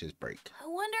catch his break. I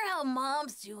wonder how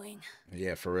Mom's doing.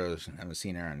 Yeah, for real. I haven't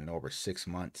seen her in over 6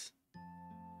 months.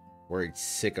 Worried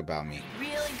sick about me.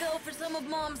 Really go for some of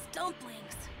Mom's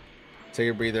dumplings. Take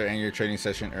a breather, end your training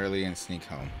session early, and sneak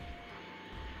home.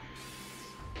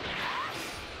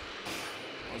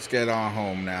 Let's get on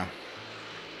home now.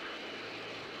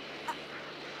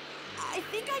 I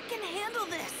think I can handle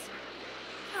this.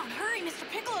 Don't hurry, Mr.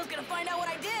 Piccolo's gonna find out what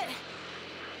I did.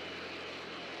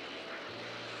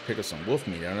 Pick up some wolf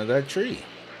meat under that tree.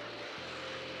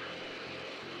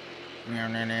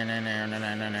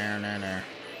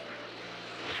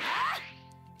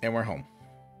 And we're home.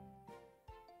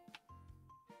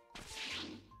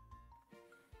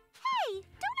 Hey,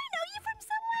 don't I know you from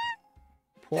somewhere?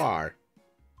 Poir.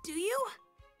 Do you?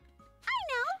 I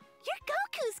know. You're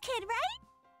Goku's kid, right?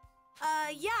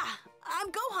 Yeah.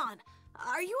 I'm Gohan.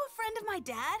 Are you a friend of my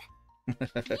dad? You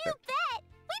bet.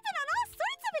 We've been on all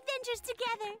sorts of adventures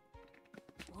together.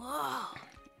 Whoa.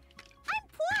 I'm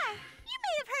Poir. You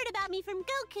may have heard about me from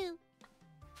Goku.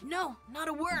 No, not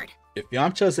a word. If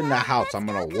Yamcha's in the house, I'm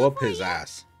gonna whoop his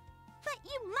ass. But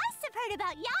you must have heard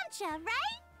about Yamcha,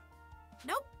 right?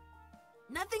 Nope.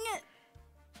 Nothing yet.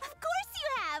 Of course you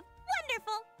have.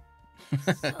 Wonderful.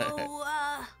 So,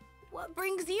 what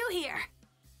brings you here?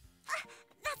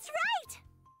 That's right.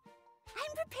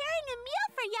 I'm preparing a meal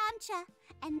for Yamcha,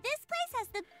 And this place has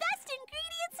the best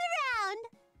ingredients around.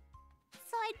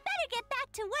 So I'd better get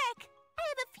back to work. I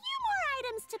have a few more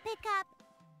items to pick up.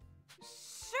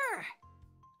 Sure.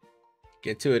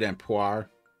 Get to it, Poir.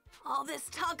 All this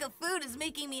talk of food is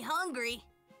making me hungry.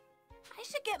 I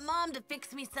should get Mom to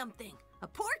fix me something. A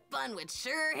pork bun would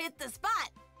sure hit the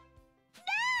spot. No!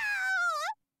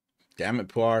 Damn it,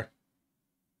 Poir.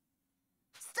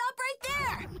 Stop right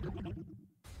there!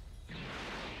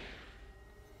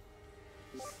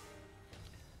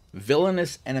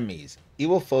 Villainous enemies.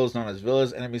 Evil foes known as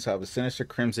villainous enemies have a sinister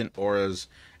crimson auras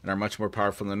and are much more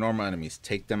powerful than normal enemies.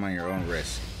 Take them on your own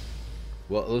risk.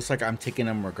 Well, it looks like I'm taking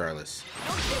them regardless.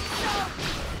 Don't think so.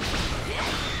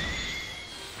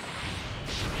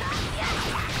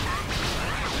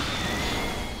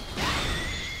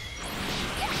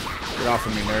 Get off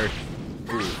of me, nerd.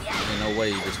 Ooh, there's no way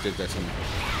you just did that to me.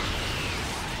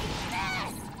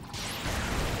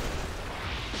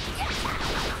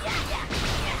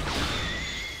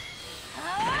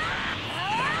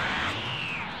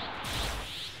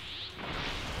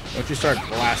 Don't you start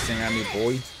blasting at me,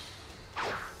 boy.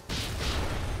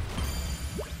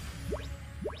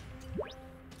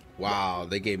 Wow,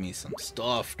 they gave me some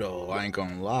stuff, though. I ain't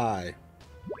gonna lie.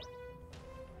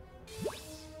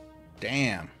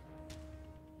 Damn.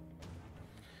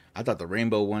 I thought the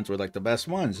rainbow ones were like the best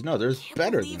ones. No, there's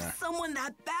better than that. Someone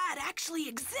that bad actually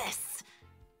exists.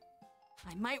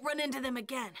 I might run into them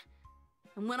again.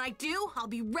 And when I do, I'll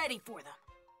be ready for them.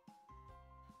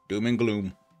 Doom and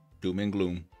gloom. Doom and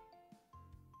gloom.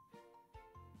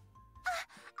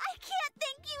 I can't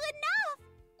thank you enough.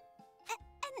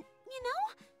 And you know,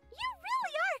 you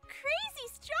really are crazy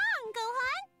strong,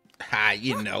 Gohan. Ha,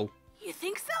 you know. You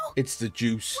think so? It's the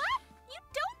juice. What? You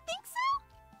don't think so?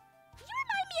 You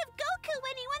remind me of Goku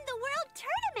when he won the world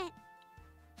tournament.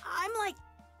 I'm like,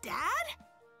 Dad?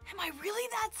 Am I really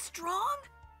that strong?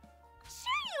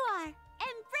 Sure you are.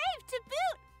 And brave to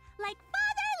boot. Like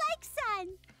father, like son.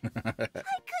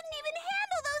 I couldn't even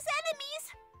handle those enemies.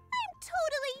 I'm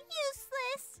totally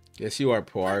useless. Yes, you are,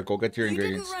 Poir. Go get your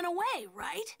ingredients. You didn't run away,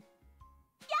 right?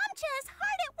 Yamcha is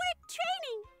hard at work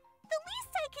training. The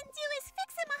least I can do is fix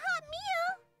him a hot meal.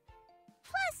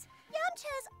 Plus, Yamcha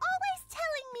is always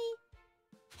telling me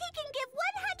he can give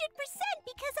 100%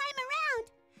 because I'm around.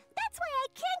 That's why I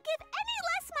can't give any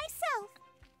less myself.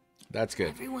 That's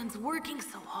good. Everyone's working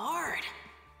so hard.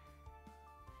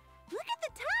 Look at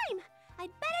the time. I'd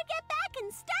better get back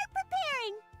and start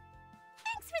preparing.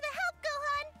 Thanks for the help,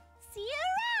 Gohan. See you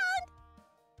around.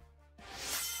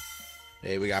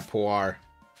 Hey, we got Poir.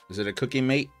 Is it a cookie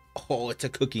mate? Oh, it's a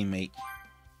cookie mate.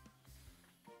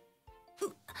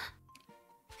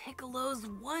 Piccolo's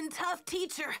one tough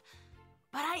teacher,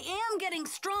 but I am getting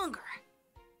stronger.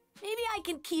 Maybe I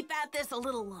can keep at this a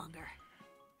little longer.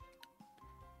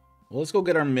 Well, let's go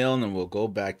get our meal and then we'll go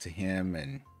back to him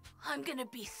and... I'm gonna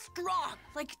be strong,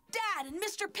 like Dad and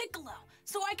Mr. Piccolo,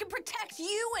 so I can protect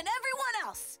you and everyone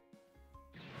else.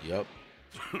 Yup.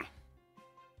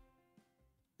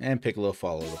 And Piccolo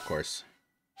followed, of course.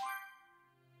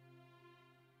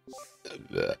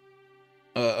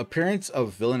 Appearance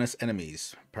of villainous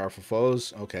enemies. Powerful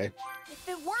foes. Okay. If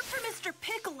it weren't for Mr.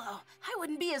 Piccolo, I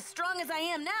wouldn't be as strong as I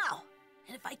am now.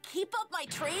 And if I keep up my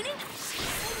training,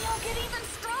 maybe I'll get even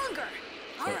stronger.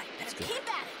 All right, better keep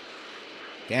at it.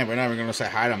 Damn, we're not even gonna say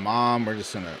hi to Mom. We're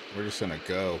just gonna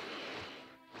go.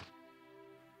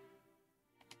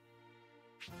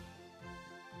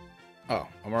 Oh,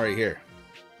 I'm already here.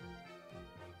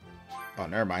 Oh,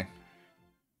 never mind.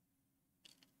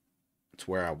 It's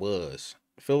where I was.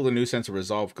 Filled with a new sense of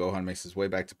resolve, Gohan makes his way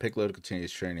back to Piccolo to continue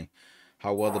his training.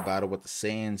 How well the battle with the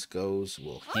Saiyans goes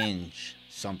will hinge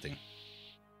something.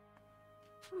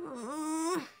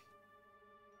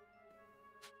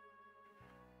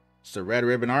 It's the Red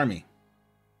Ribbon Army.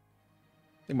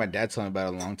 I think my dad told me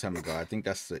about it a long time ago. I think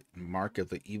that's the mark of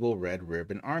the evil Red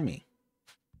Ribbon Army.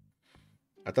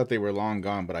 I thought they were long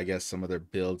gone, but I guess some of their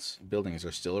buildings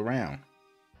are still around.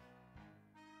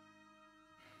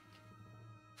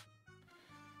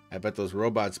 I bet those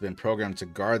robots have been programmed to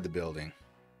guard the building.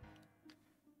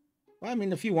 Well, I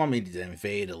mean, if you want me to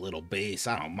invade a little base,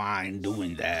 I don't mind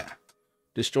doing that.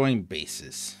 Destroying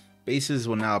bases. Bases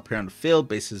will now appear on the field.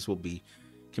 Bases can be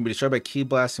destroyed by key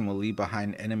blasts and will leave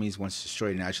behind enemies once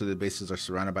destroyed. Naturally, the bases are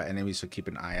surrounded by enemies, so keep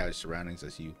an eye out of surroundings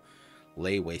as you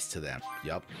lay waste to them.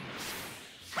 Yup.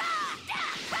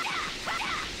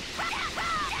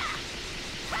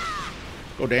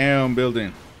 Go down,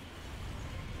 building.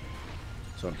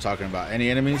 So I'm talking about any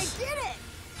enemies? I did it!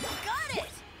 I got it!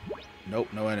 Nope,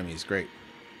 no enemies. Great.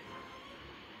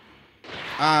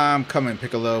 I'm coming,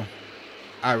 Piccolo.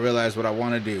 I realize what I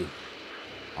want to do.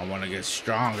 I I want to get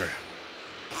stronger.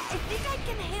 I think I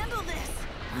can handle this.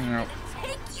 You know.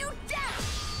 Take you down.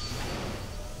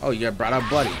 Oh, you brought up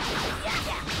Buddy.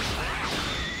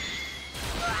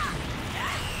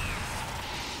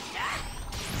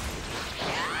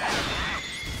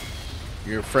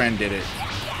 Your friend did it,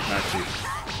 not you.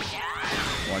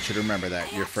 I want you to remember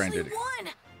that. Your friend did it.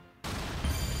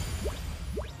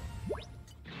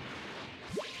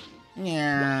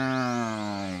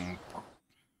 Yeah.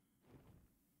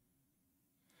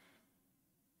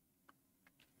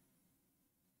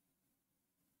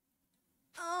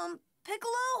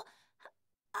 Piccolo?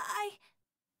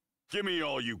 Give me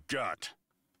all you got.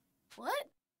 What?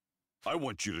 I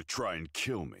want you to try and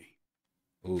kill me.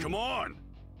 Ooh. Come on!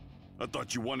 I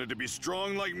thought you wanted to be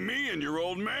strong like me and your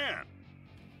old man.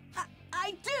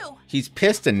 I do. He's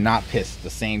pissed and not pissed at the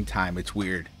same time. It's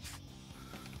weird.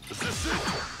 Is this it?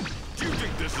 Do you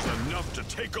think this is enough to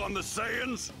take on the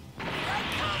Saiyans? Here I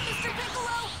come, Mr.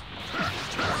 Piccolo.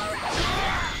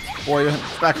 Boy,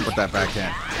 back up with that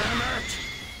backhand.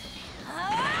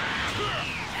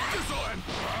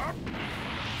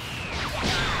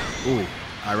 Ooh,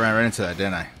 I ran right into that,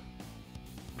 didn't I?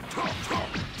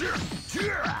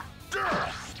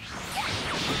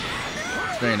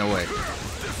 There ain't no way.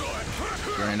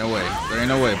 There ain't no way. There ain't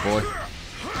no way, boy.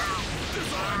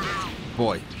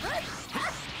 Boy.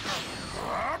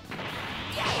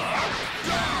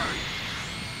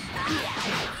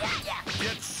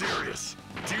 Get serious.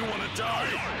 Do you want to die?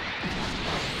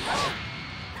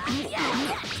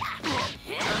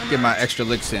 Get my extra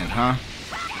licks in, huh?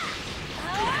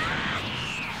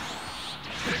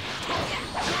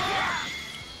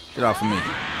 Get off of me.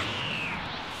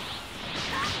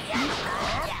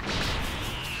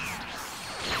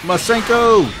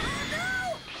 Masenko!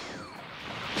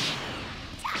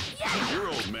 Your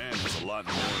old man has a lot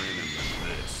more in him than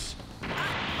this.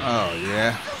 Oh,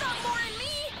 yeah.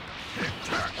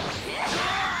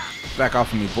 Back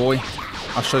off of me, boy.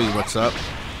 I'll show you what's up.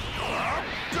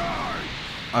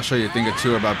 I'll show you a thing or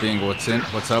two about being what's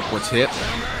up, what's hip.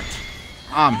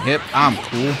 I'm hip, I'm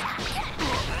cool.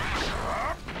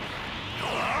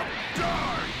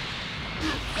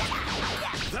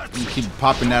 You keep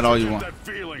popping that all you want.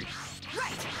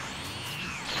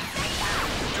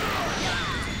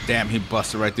 Damn, he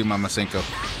busted right through my Masenko.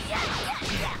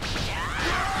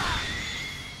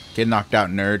 Get knocked out,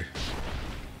 nerd.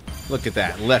 Look at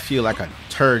that. Left you like a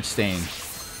turd stain.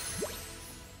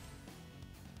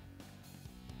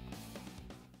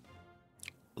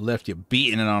 Left you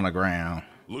beating it on the ground.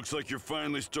 Looks like you're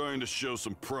finally starting to show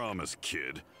some promise,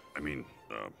 kid. I mean,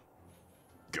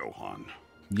 Gohan.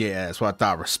 Yeah, that's what I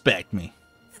thought. Respect me.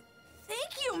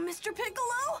 Thank you, Mr.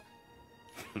 Piccolo.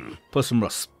 Put some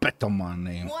respect on my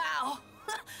name. Wow.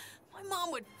 My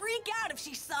mom would freak out if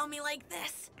she saw me like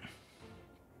this.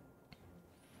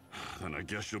 Then I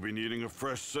guess you'll be needing a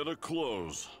fresh set of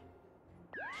clothes.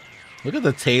 Look at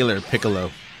the tailor,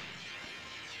 Piccolo.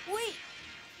 Wait,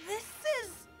 this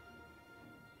is...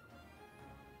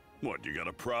 What, you got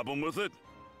a problem with it?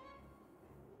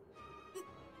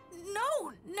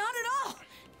 No, not at all.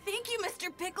 Thank you,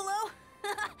 Mr. Piccolo.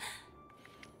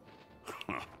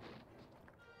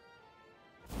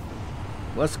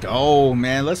 Let's go,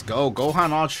 man. Let's go. Gohan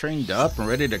all trained up and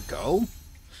ready to go.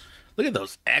 Look at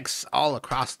those X all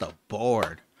across the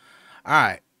board. All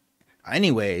right.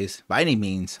 Anyways, by any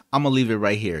means, I'm going to leave it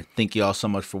right here. Thank you all so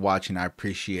much for watching. I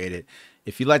appreciate it.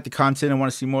 If you like the content and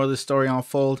want to see more of this story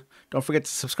unfold, don't forget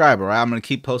to subscribe, all right? I'm going to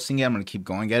keep posting it. I'm going to keep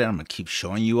going at it. I'm going to keep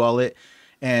showing you all it.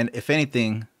 And if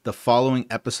anything, the following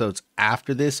episodes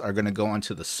after this are going to go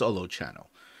onto the solo channel.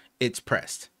 It's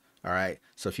pressed. All right.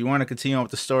 So if you want to continue on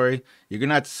with the story, you're going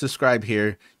to have to subscribe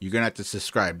here. You're going to have to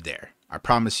subscribe there. I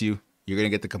promise you, you're going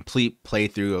to get the complete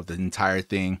playthrough of the entire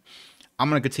thing. I'm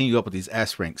going to continue up with these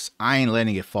S ranks. I ain't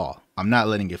letting it fall. I'm not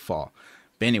letting it fall.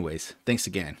 But anyways, thanks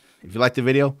again. If you liked the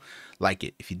video, like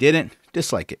it. If you didn't,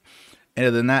 dislike it.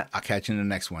 Other than that, I'll catch you in the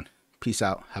next one. Peace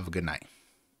out. Have a good night.